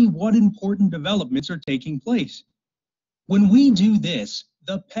to see what important developments are taking place. When we do this,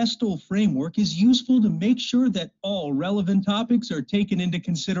 the PESTEL framework is useful to make sure that all relevant topics are taken into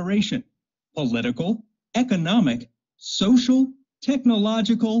consideration: political, economic, social,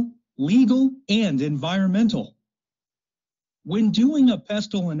 technological, legal, and environmental. When doing a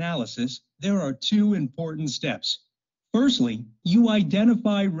PESTEL analysis, there are two important steps. Firstly, you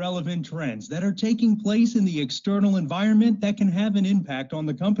identify relevant trends that are taking place in the external environment that can have an impact on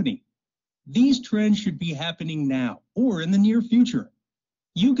the company. These trends should be happening now or in the near future.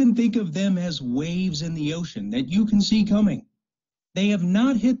 You can think of them as waves in the ocean that you can see coming. They have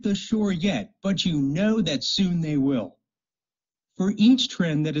not hit the shore yet, but you know that soon they will. For each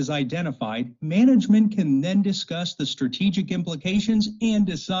trend that is identified, management can then discuss the strategic implications and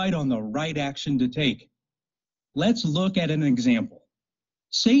decide on the right action to take. Let's look at an example.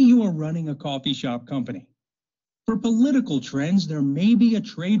 Say you are running a coffee shop company. For political trends, there may be a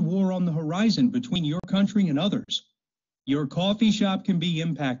trade war on the horizon between your country and others. Your coffee shop can be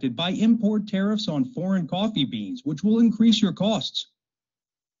impacted by import tariffs on foreign coffee beans, which will increase your costs.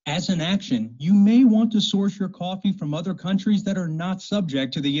 As an action, you may want to source your coffee from other countries that are not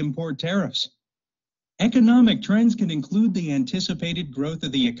subject to the import tariffs. Economic trends can include the anticipated growth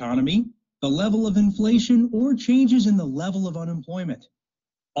of the economy, the level of inflation, or changes in the level of unemployment.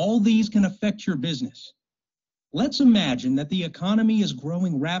 All these can affect your business. Let's imagine that the economy is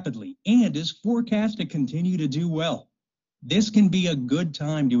growing rapidly and is forecast to continue to do well. This can be a good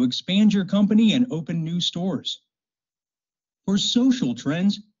time to expand your company and open new stores. For social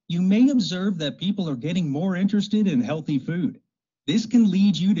trends, you may observe that people are getting more interested in healthy food. This can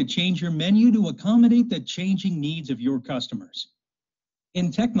lead you to change your menu to accommodate the changing needs of your customers.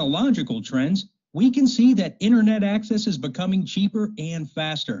 In technological trends, we can see that internet access is becoming cheaper and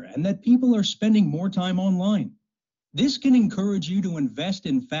faster, and that people are spending more time online. This can encourage you to invest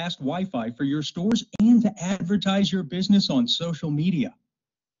in fast Wi-Fi for your stores and to advertise your business on social media.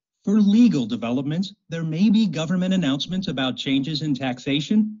 For legal developments, there may be government announcements about changes in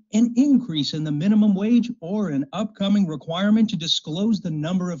taxation, an increase in the minimum wage, or an upcoming requirement to disclose the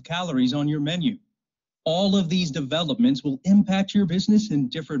number of calories on your menu. All of these developments will impact your business in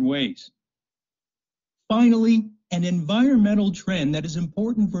different ways. Finally, an environmental trend that is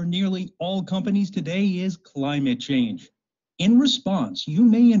important for nearly all companies today is climate change. In response, you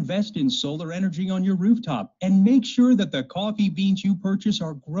may invest in solar energy on your rooftop and make sure that the coffee beans you purchase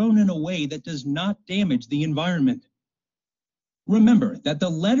are grown in a way that does not damage the environment. Remember that the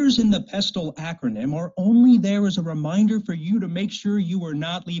letters in the PESTLE acronym are only there as a reminder for you to make sure you are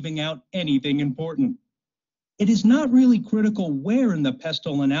not leaving out anything important. It is not really critical where in the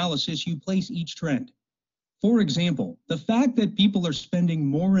PESTLE analysis you place each trend. For example, the fact that people are spending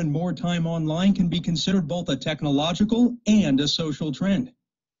more and more time online can be considered both a technological and a social trend.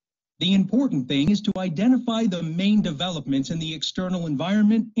 The important thing is to identify the main developments in the external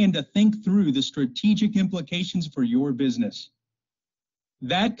environment and to think through the strategic implications for your business.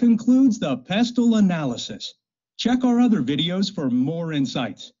 That concludes the PESTLE analysis. Check our other videos for more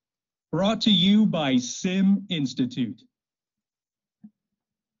insights. Brought to you by SIM Institute.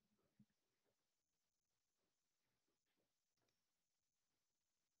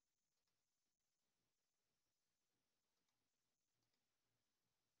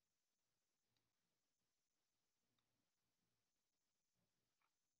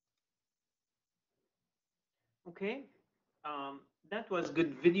 Okay, that was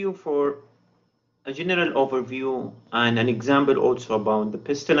good video for a general overview and an example also about the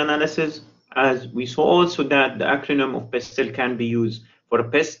PESTLE analysis. As we saw also that the acronym of PESTLE can be used for a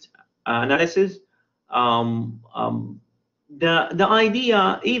pest analysis. The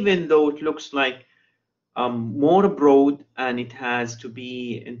idea, even though it looks like more broad and it has to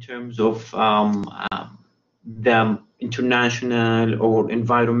be in terms of the international or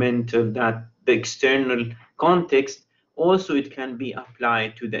environmental, that the external context, also it can be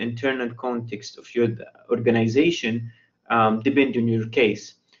applied to the internal context of your organization, depending on your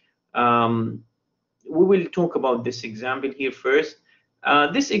case. We will talk about this example here first.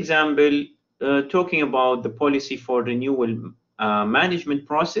 This example talking about the policy for renewal management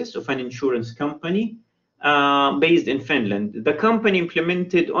process of an insurance company based in Finland. The company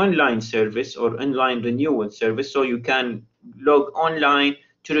implemented online service or online renewal service, so you can log online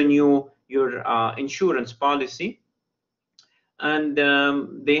to renew your insurance policy. And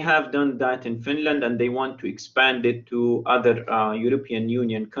they have done that in Finland, and they want to expand it to other European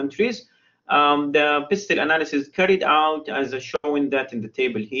Union countries. The PESTLE analysis carried out as shown that in the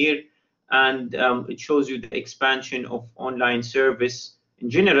table here, and it shows you the expansion of online service in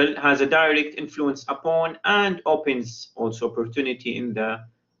general has a direct influence upon and opens also opportunity in the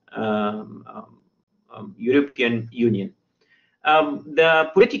European Union. The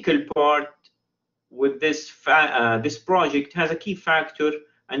political part with this project has a key factor,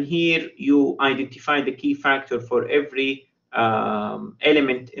 and here you identify the key factor for every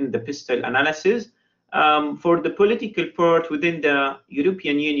element in the PESTLE analysis. For the political part within the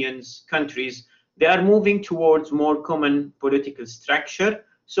European Union's countries, they are moving towards more common political structure.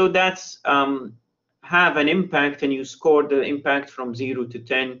 So that's have an impact, and you score the impact from 0 to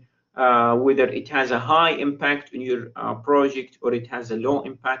 10, whether it has a high impact on your project or it has a low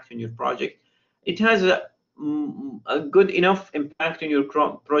impact on your project. It has a good enough impact on your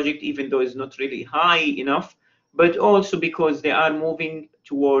project, even though it's not really high enough, but also because they are moving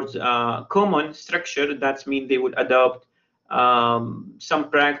towards common structure. That means they would adopt some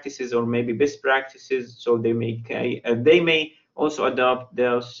practices or maybe best practices. So they may also adopt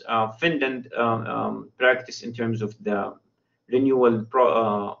those Finland practice in terms of the renewal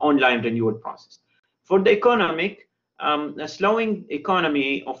online renewal process. For the economic, a slowing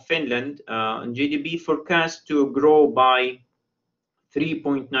economy of Finland, GDP forecast to grow by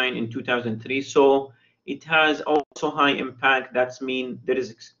 3.9 in 2003. So it has also high impact. That means there is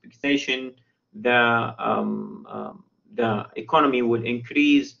expectation the economy will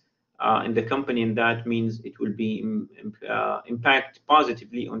increase in the company, and that means it will be impact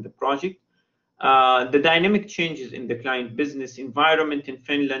positively on the project. The dynamic changes in the client business environment in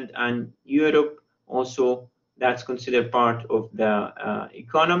Finland and Europe also, that's considered part of the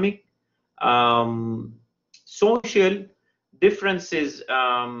economic. Social differences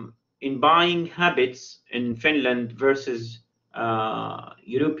in buying habits in Finland versus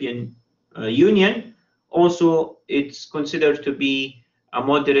European Union. Also, it's considered to be a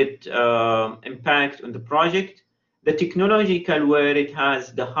moderate impact on the project. The technological where it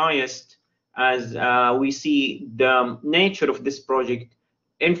has the highest, as we see the nature of this project,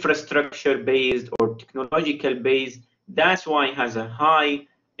 infrastructure based or technological based, that's why it has a high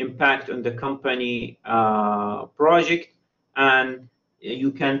impact on the company project. And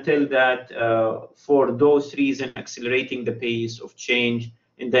you can tell that for those reasons, accelerating the pace of change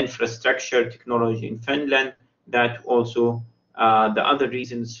in the infrastructure technology in Finland, that also the other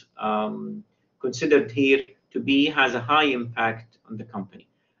reasons considered here to be has a high impact on the company.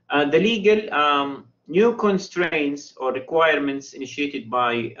 The legal new constraints or requirements initiated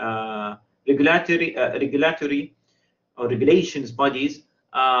by regulatory or regulations bodies,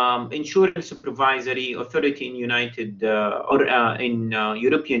 insurance supervisory authority in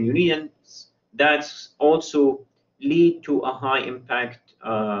European Union, that's also lead to a high impact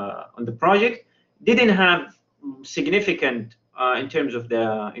on the project. Didn't have significant in terms of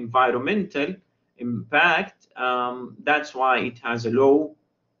the environmental impact. That's why it has a low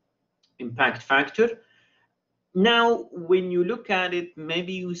impact factor. Now, when you look at it,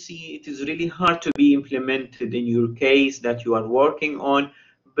 maybe you see it is really hard to be implemented in your case that you are working on,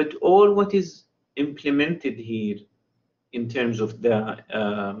 but all what is implemented here in terms of the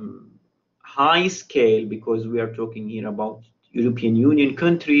high scale, because we are talking here about European Union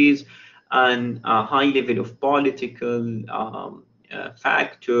countries and a high level of political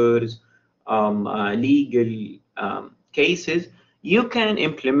factors, legal cases, you can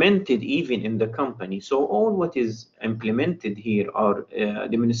implement it even in the company. So all what is implemented here or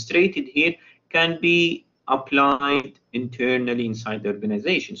demonstrated here can be applied internally inside the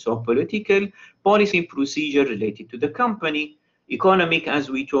organization. So political policy procedure related to the company, economic, as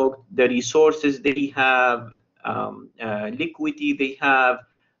we talked, the resources they have, liquidity they have,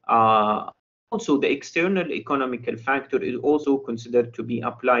 also the external economical factor is also considered to be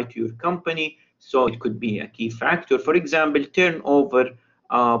applied to your company. So it could be a key factor. For example, turnover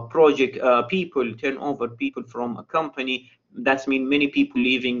turnover people from a company. That means many people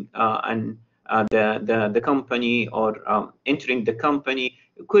leaving the company or entering the company.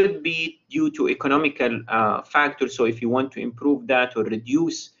 It could be due to economical factors. So if you want to improve that or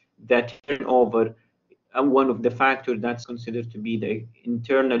reduce that turnover, one of the factors that's considered to be the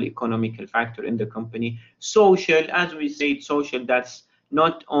internal economical factor in the company. Social, as we said, social, that's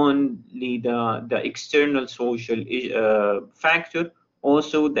not only the external social factor,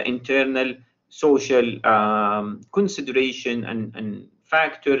 also the internal social consideration and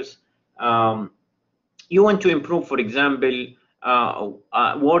factors. You want to improve, for example,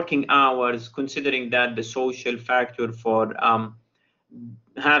 working hours, considering that the social factor for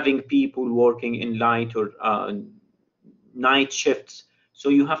having people working in light or night shifts. So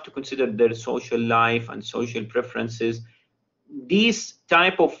you have to consider their social life and social preferences. These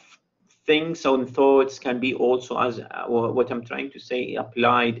type of things and thoughts can be also, as what I'm trying to say,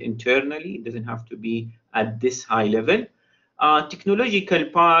 applied internally. It doesn't have to be at this high level. Technological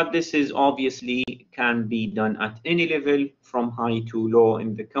part, this is obviously can be done at any level, from high to low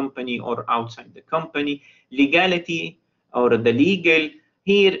in the company or outside the company. Legality or the legal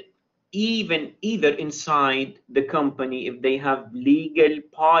here, even either inside the company, if they have legal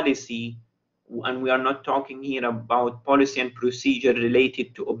policy, and we are not talking here about policy and procedure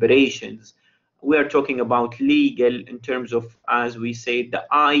related to operations. We are talking about legal in terms of, as we say, the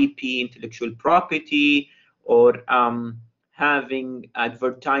IP, intellectual property, or having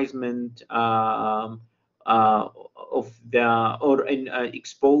advertisement of the, or in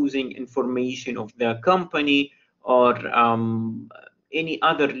exposing information of the company, or any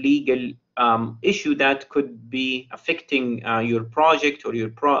other legal issue that could be affecting your project or your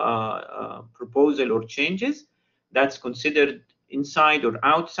proposal or changes. That's considered inside or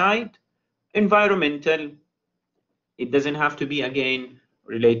outside. Environmental, it doesn't have to be again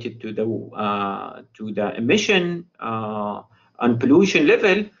related to the emission and pollution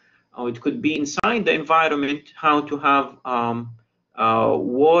level. It could be inside the environment, how to have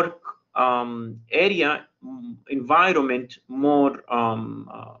work area environment more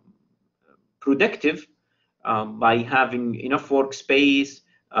productive by having enough workspace,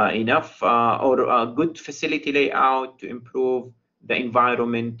 enough or a good facility layout to improve the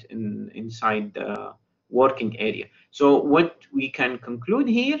environment inside the working area. So what we can conclude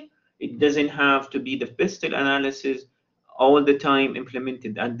here, it doesn't have to be the PESTEL analysis all the time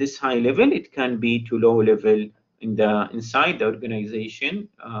implemented at this high level. It can be to low level inside the organization,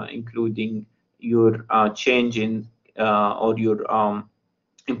 including your change in or your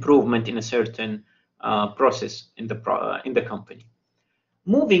improvement in a certain process in the company.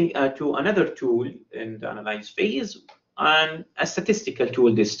 Moving to another tool in the analyze phase, and a statistical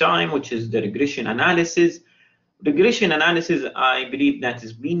tool this time, which is the regression analysis. Regression analysis, I believe that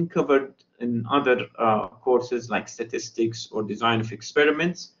is being covered in other courses like statistics or design of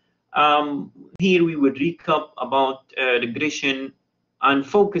experiments. Here we would recap about regression and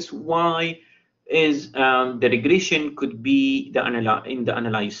focus why is the regression could be in the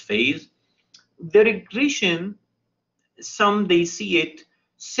analyze phase. The regression, some they see it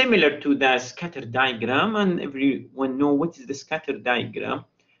similar to the scatter diagram, and everyone know what is the scatter diagram.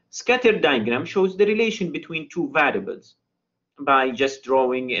 Scatter diagram shows the relation between two variables by just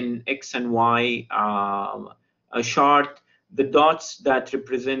drawing in X and Y a chart. The dots that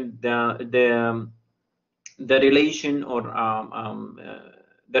represent the relation or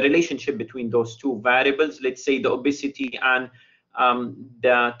the relationship between those two variables. Let's say the obesity and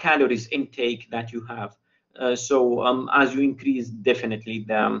the calories intake that you have. So as you increase, definitely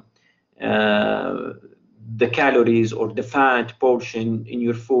the calories or the fat portion in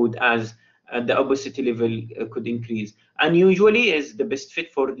your food, as the obesity level could increase. And usually is the best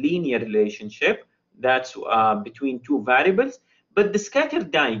fit for linear relationship that's between two variables. But the scatter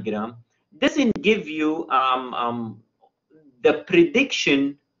diagram doesn't give you the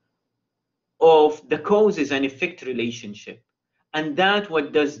prediction of the causes and effect relationship. And that's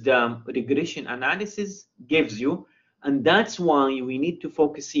what does the regression analysis gives you. And that's why we need to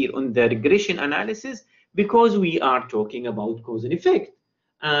focus here on the regression analysis, because we are talking about cause and effect.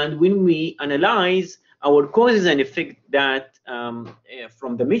 And when we analyze our causes and effect that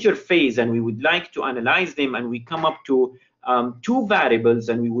from the measure phase, and we would like to analyze them, and we come up to two variables,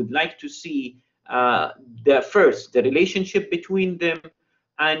 and we would like to see the relationship between them,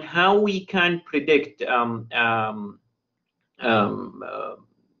 and how we can predict the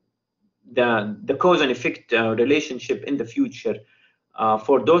cause and effect relationship in the future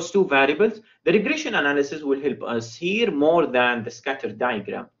for those two variables. The regression analysis will help us here more than the scatter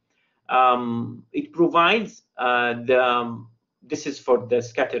diagram. It provides this is for the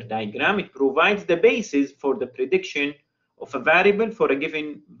scatter diagram. It provides the basis for the prediction of a variable for a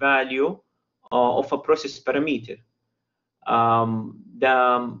given value of a process parameter.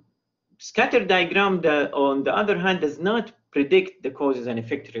 The scatter diagram, on the other hand, does not predict the causes and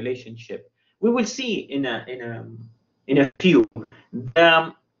effect relationship. We will see in a few.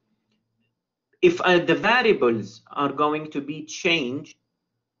 If the variables are going to be changed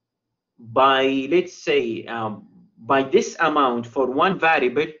by, let's say, by this amount for one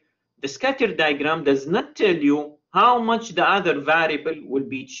variable, the scatter diagram does not tell you how much the other variable will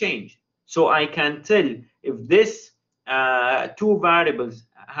be changed. So I can tell if this two variables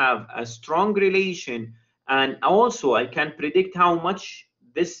have a strong relation, and also I can predict how much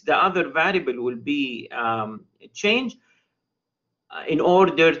the other variable will be changed in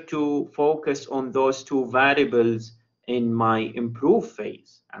order to focus on those two variables in my improve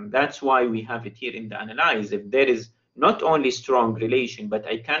phase. And that's why we have it here in the analyze. If there is not only strong relation, but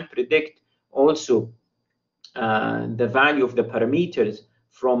I can predict also the value of the parameters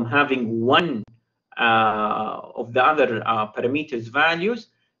from having one of the other parameters values,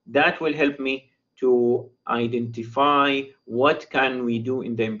 that will help me to identify what can we do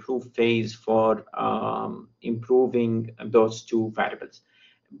in the improve phase for improving those two variables.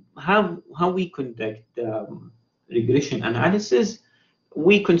 How we conduct regression analysis,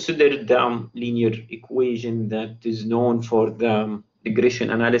 we consider the linear equation that is known for the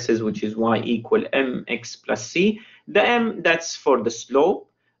regression analysis, which is y equal mx plus c. The m, that's for the slope,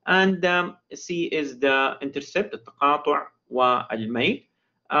 and c is the intercept, التقاطع والميل.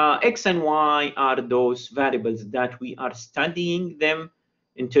 X and Y are those variables that we are studying them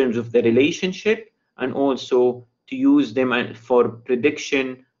in terms of the relationship, and also to use them for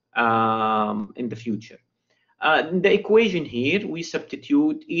prediction in the future. In the equation here, we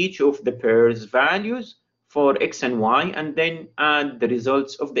substitute each of the pairs values for X and Y, and then add the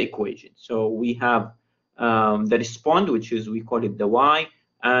results of the equation. So we have the response, which is, we call it the Y,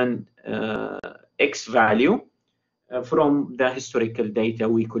 and X value from the historical data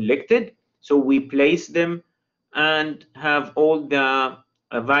we collected. So we place them and have all the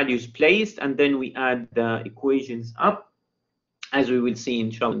values placed, and then we add the equations up, as we will see in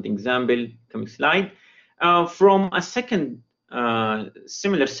the example coming slide, from a second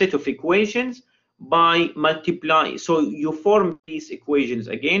similar set of equations by multiplying. So you form these equations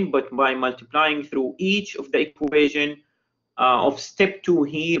again, but by multiplying through each of the equation of step 2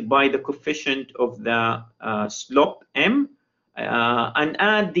 here by the coefficient of the slope m, and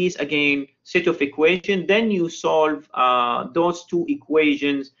add these again set of equations. Then you solve those two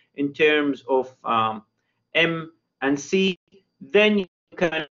equations in terms of M and C, then you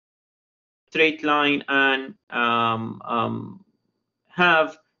can straight line and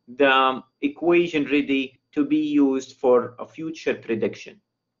have the equation ready to be used for a future prediction.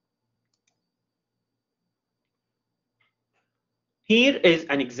 Here is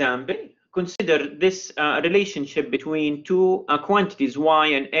an example. Consider this relationship between two quantities y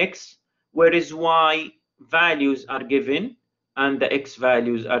and x, whereas y values are given and the x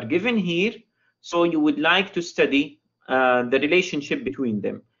values are given here. So you would like to study the relationship between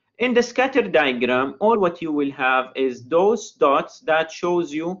them. In the scatter diagram, all what you will have is those dots that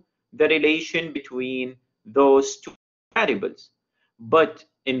shows you the relation between those two variables. But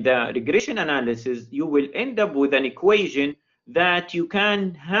in the regression analysis, you will end up with an equation that you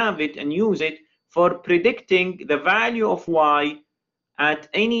can have it and use it for predicting the value of y at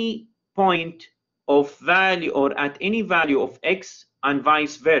any point of value or at any value of x and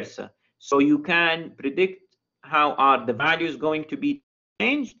vice versa. So you can predict how are the values going to be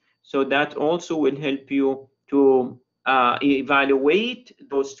changed. So that also will help you to evaluate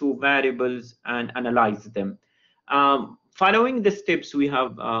those two variables and analyze them. Following the steps we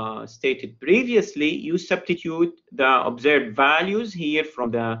have stated previously, you substitute the observed values here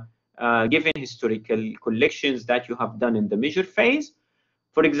from the given historical collections that you have done in the measure phase.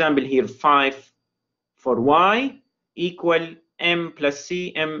 For example, here 5 for y equal m plus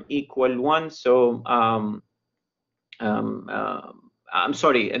c, m equal 1. So I'm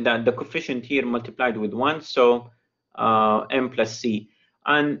sorry, the coefficient here multiplied with 1, so m plus c.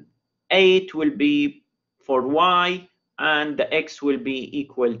 And 8 will be for y, and the x will be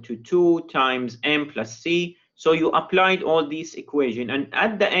equal to 2 times m plus c. So you applied all these equations, and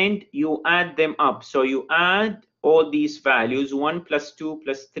at the end, you add them up. So you add all these values, 1 plus 2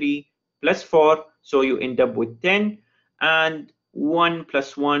 plus 3 plus 4, so you end up with 10, and 1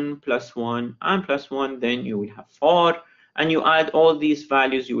 plus 1 plus 1 and plus 1, then you will have 4. And you add all these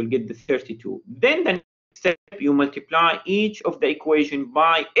values, you will get the 32. Then the next step, you multiply each of the equation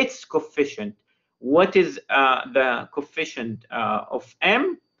by its coefficient. What is the coefficient of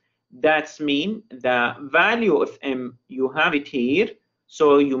m? That's mean the value of m, you have it here,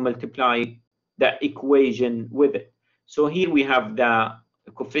 so you multiply the equation with it. So here we have the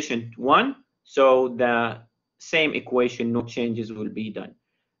coefficient 1, so the same equation, no changes will be done.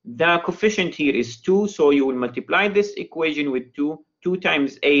 The coefficient here is 2, so you will multiply this equation with 2. 2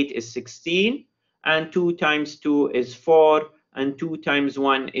 times 8 is 16, and 2 times 2 is 4, and 2 times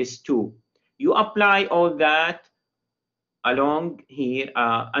 1 is 2. You apply all that along here,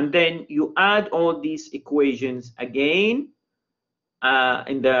 and then you add all these equations again.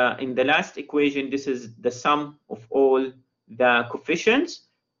 In the last equation, this is the sum of all the coefficients.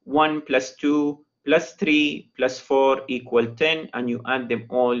 1 plus 2 plus 3 plus 4 equal 10, and you add them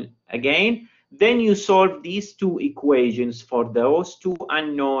all again. Then you solve these two equations for those two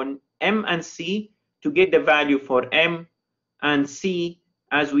unknown m and c to get the value for m and c,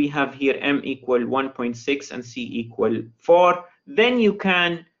 as we have here m equal 1.6 and c equal 4. Then you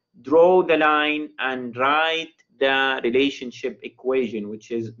can draw the line and write the relationship equation, which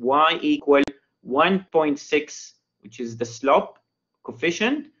is y equal 1.6, which is the slope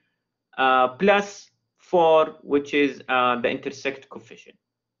coefficient, plus 4, which is the intersect coefficient.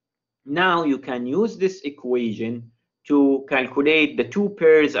 Now you can use this equation to calculate the two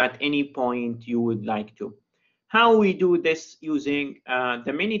pairs at any point you would like to. How we do this using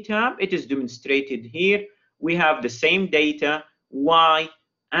the Minitab, it is demonstrated here. We have the same data, y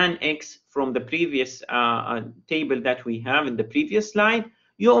and x, from the previous table that we have in the previous slide.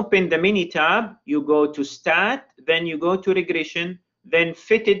 You open the Minitab, you go to stat, then you go to regression, then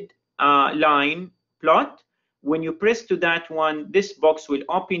fitted line plot. When you press to that one, this box will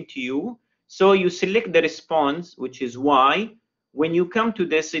open to you. So you select the response, which is y. When you come to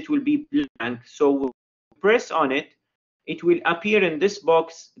this, it will be blank. So press on it, it will appear in this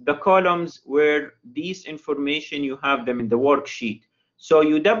box the columns where these information you have them in the worksheet. So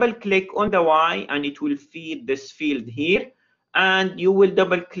you double click on the y and it will feed this field here, and you will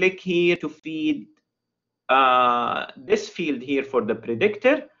double click here to feed this field here for the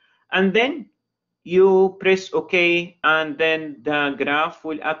predictor, and then you press OK, and then the graph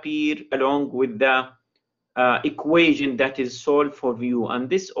will appear along with the equation that is solved for you. And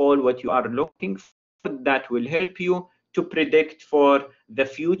this all what you are looking for, that will help you to predict for the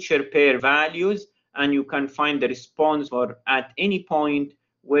future pair values, and you can find the response for at any point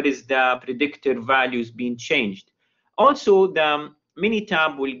where is the predictor values being changed. Also, the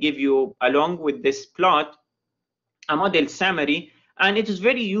Minitab will give you, along with this plot, a model summary, and it is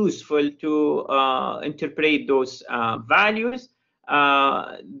very useful to interpret those values.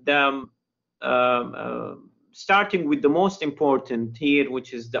 starting with the most important here,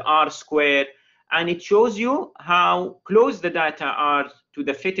 which is the R-square, and it shows you how close the data are to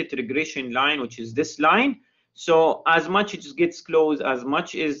the fitted regression line, which is this line. So as much it gets close, as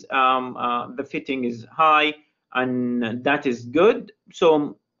much as the fitting is high, and that is good.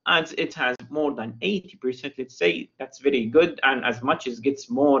 So as it has more than 80%, let's say, that's very good, and as much as gets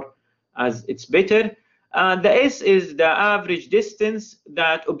more, as it's better. The S is the average distance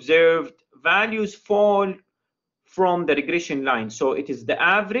that observed values fall from the regression line. So it is the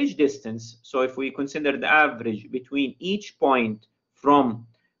average distance. So if we consider the average between each point from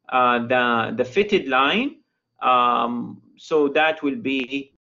the fitted line, so that will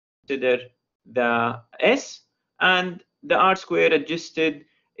be consider the S, and the R-square adjusted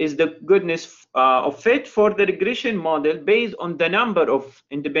is the goodness of fit for the regression model based on the number of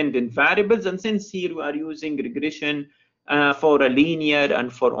independent variables. And since here we are using regression for a linear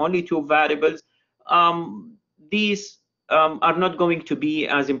and for only 2 variables, these are not going to be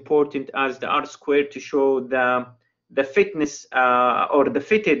as important as the R-square to show the fitness or the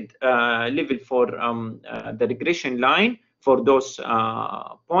fitted level for the regression line for those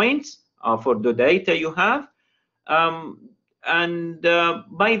points for the data you have.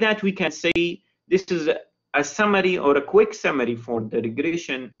 By that we can say this is a summary or a quick summary for the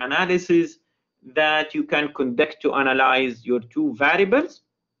regression analysis that you can conduct to analyze your 2 variables.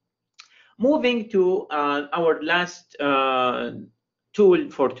 Moving to our last tool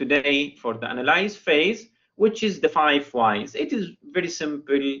for today for the analyze phase, which is the 5 whys. It is very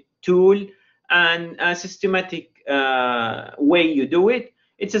simple tool and a systematic way you do it.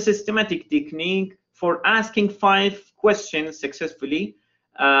 It's a systematic technique for asking 5 questions successfully.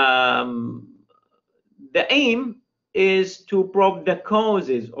 The aim is to probe the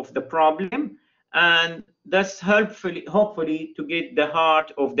causes of the problem and thus hopefully to get the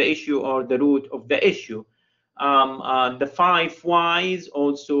heart of the issue or the root of the issue. The 5 whys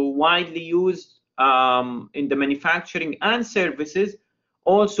also widely used in the manufacturing and services.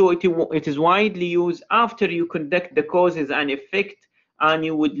 Also, it is widely used after you conduct the causes and effect, and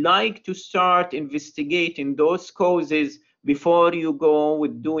you would like to start investigating those causes before you go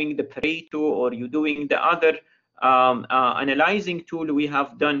with doing the Pareto or you doing the other analyzing tool we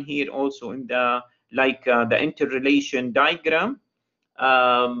have done here also in the the interrelation diagram.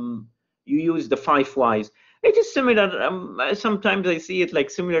 You use the 5 whys. It is similar. Sometimes I see it like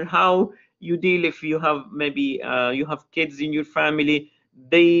similar how you deal if you have maybe you have kids in your family.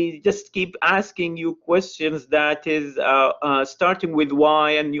 They just keep asking you questions that is starting with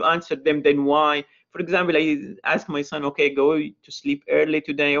why, and you answer them then why. For example, I ask my son, okay, go to sleep early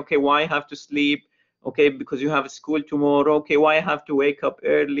today. Okay, why I have to sleep? Okay, because you have school tomorrow. Okay, why I have to wake up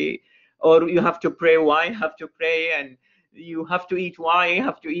early? Or you have to pray, why I have to pray? And you have to eat, why I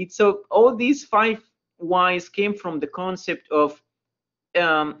have to eat? So all these 5 whys came from the concept of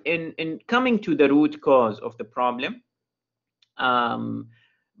in coming to the root cause of the problem.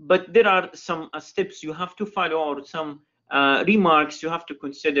 But there are some steps you have to follow or some remarks you have to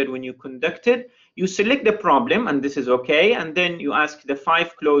consider when you conduct it. You select the problem, and this is okay, and then you ask the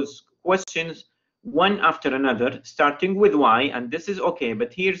 5 close questions one after another, starting with why, and this is okay.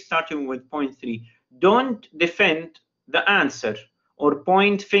 But here, starting with point 3, don't defend the answer or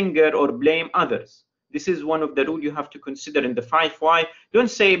point finger or blame others. This is one of the rules you have to consider in the 5 why. Don't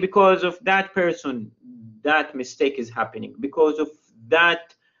say because of that person that mistake is happening, because of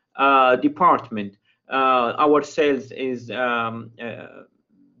that department our sales is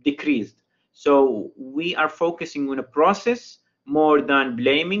decreased. So we are focusing on a process more than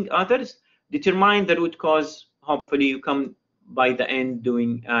blaming others. Determine the root cause. Hopefully you come by the end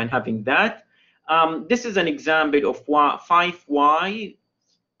doing and having that. This is an example of 5 why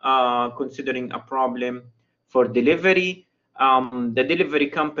considering a problem for delivery. The delivery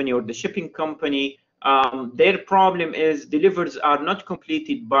company or the shipping company, their problem is deliveries are not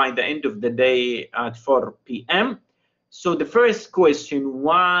completed by the end of the day at 4 p.m. So the first question,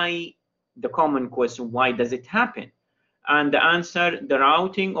 why, the common question, why does it happen? And the answer, the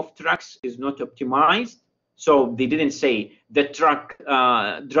routing of trucks is not optimized. So they didn't say the truck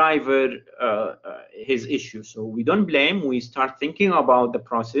driver his issue. So we don't blame, we start thinking about the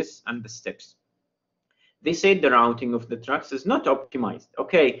process and the steps. They said the routing of the trucks is not optimized.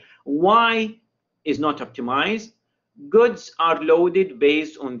 Okay, why is not optimized? Goods are loaded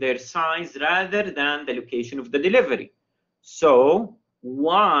based on their size rather than the location of the delivery. So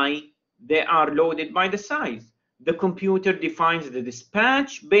why they are loaded by the size? The computer defines the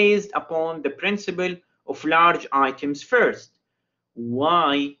dispatch based upon the principle of large items first.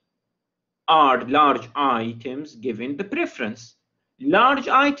 Why are large items given the preference? Large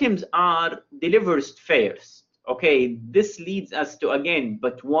items are delivered first. Okay, this leads us to again,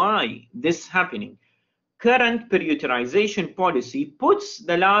 but why this happening? Current prioritization policy puts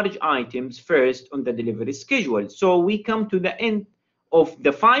the large items first on the delivery schedule. So we come to the end of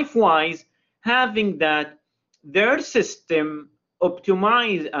the 5 whys, having that their system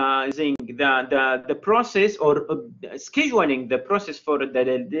optimizing the process or scheduling the process for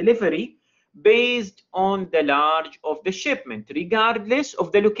the delivery based on the large of the shipment, regardless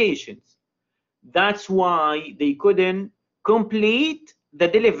of the locations. That's why they couldn't complete the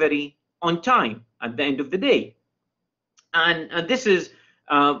delivery on time at the end of the day. And this is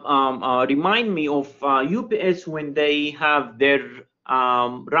remind me of UPS when they have their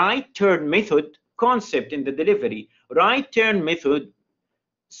right turn method concept in the delivery. Right turn method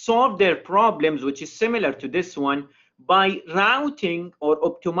solve their problems, which is similar to this one, by routing or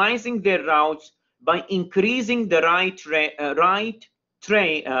optimizing their routes by increasing the right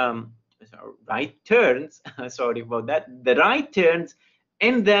turns. Sorry about that. The right turns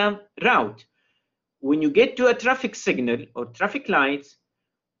in the route. When you get to a traffic signal or traffic lights,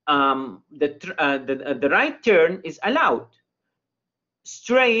 the right turn is allowed.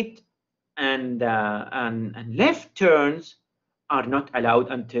 Straight and left turns are not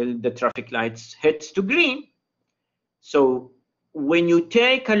allowed until the traffic lights hits to green. So when you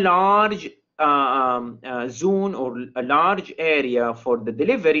take a large zone or a large area for the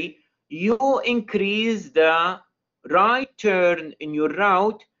delivery, you increase the right turn in your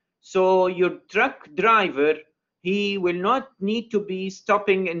route, so your truck driver, he will not need to be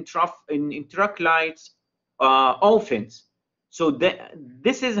stopping in truck lights often. So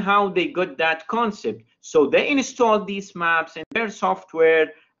this is how they got that concept. So they installed these maps in their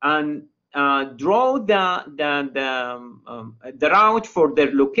software and draw the route for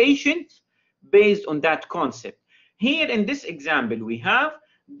their locations based on that concept. Here in this example we have,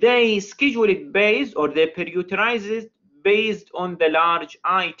 they schedule it based, or they prioritize it based on the large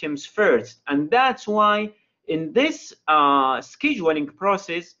items first. And that's why in this scheduling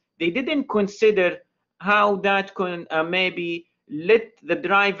process, they didn't consider how that can maybe let the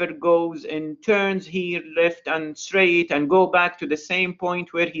driver goes and turns here left and straight and go back to the same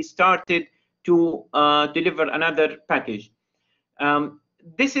point where he started to deliver another package.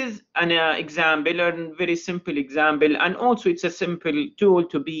 This is an example, a very simple example, and also it's a simple tool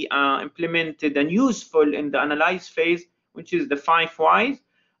to be implemented and useful in the analyze phase, which is the 5 whys.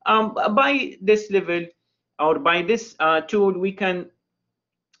 By this level or by this tool, we can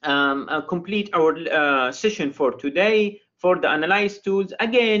complete our session for today for the analyze tools.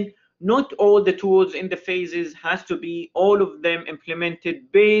 Again, not all the tools in the phases has to be all of them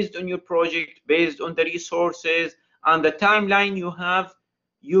implemented based on your project, based on the resources and the timeline you have.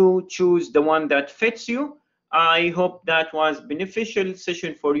 You choose the one that fits you. I hope that was beneficial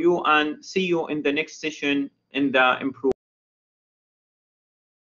session for you, and see you in the next session in the improvement.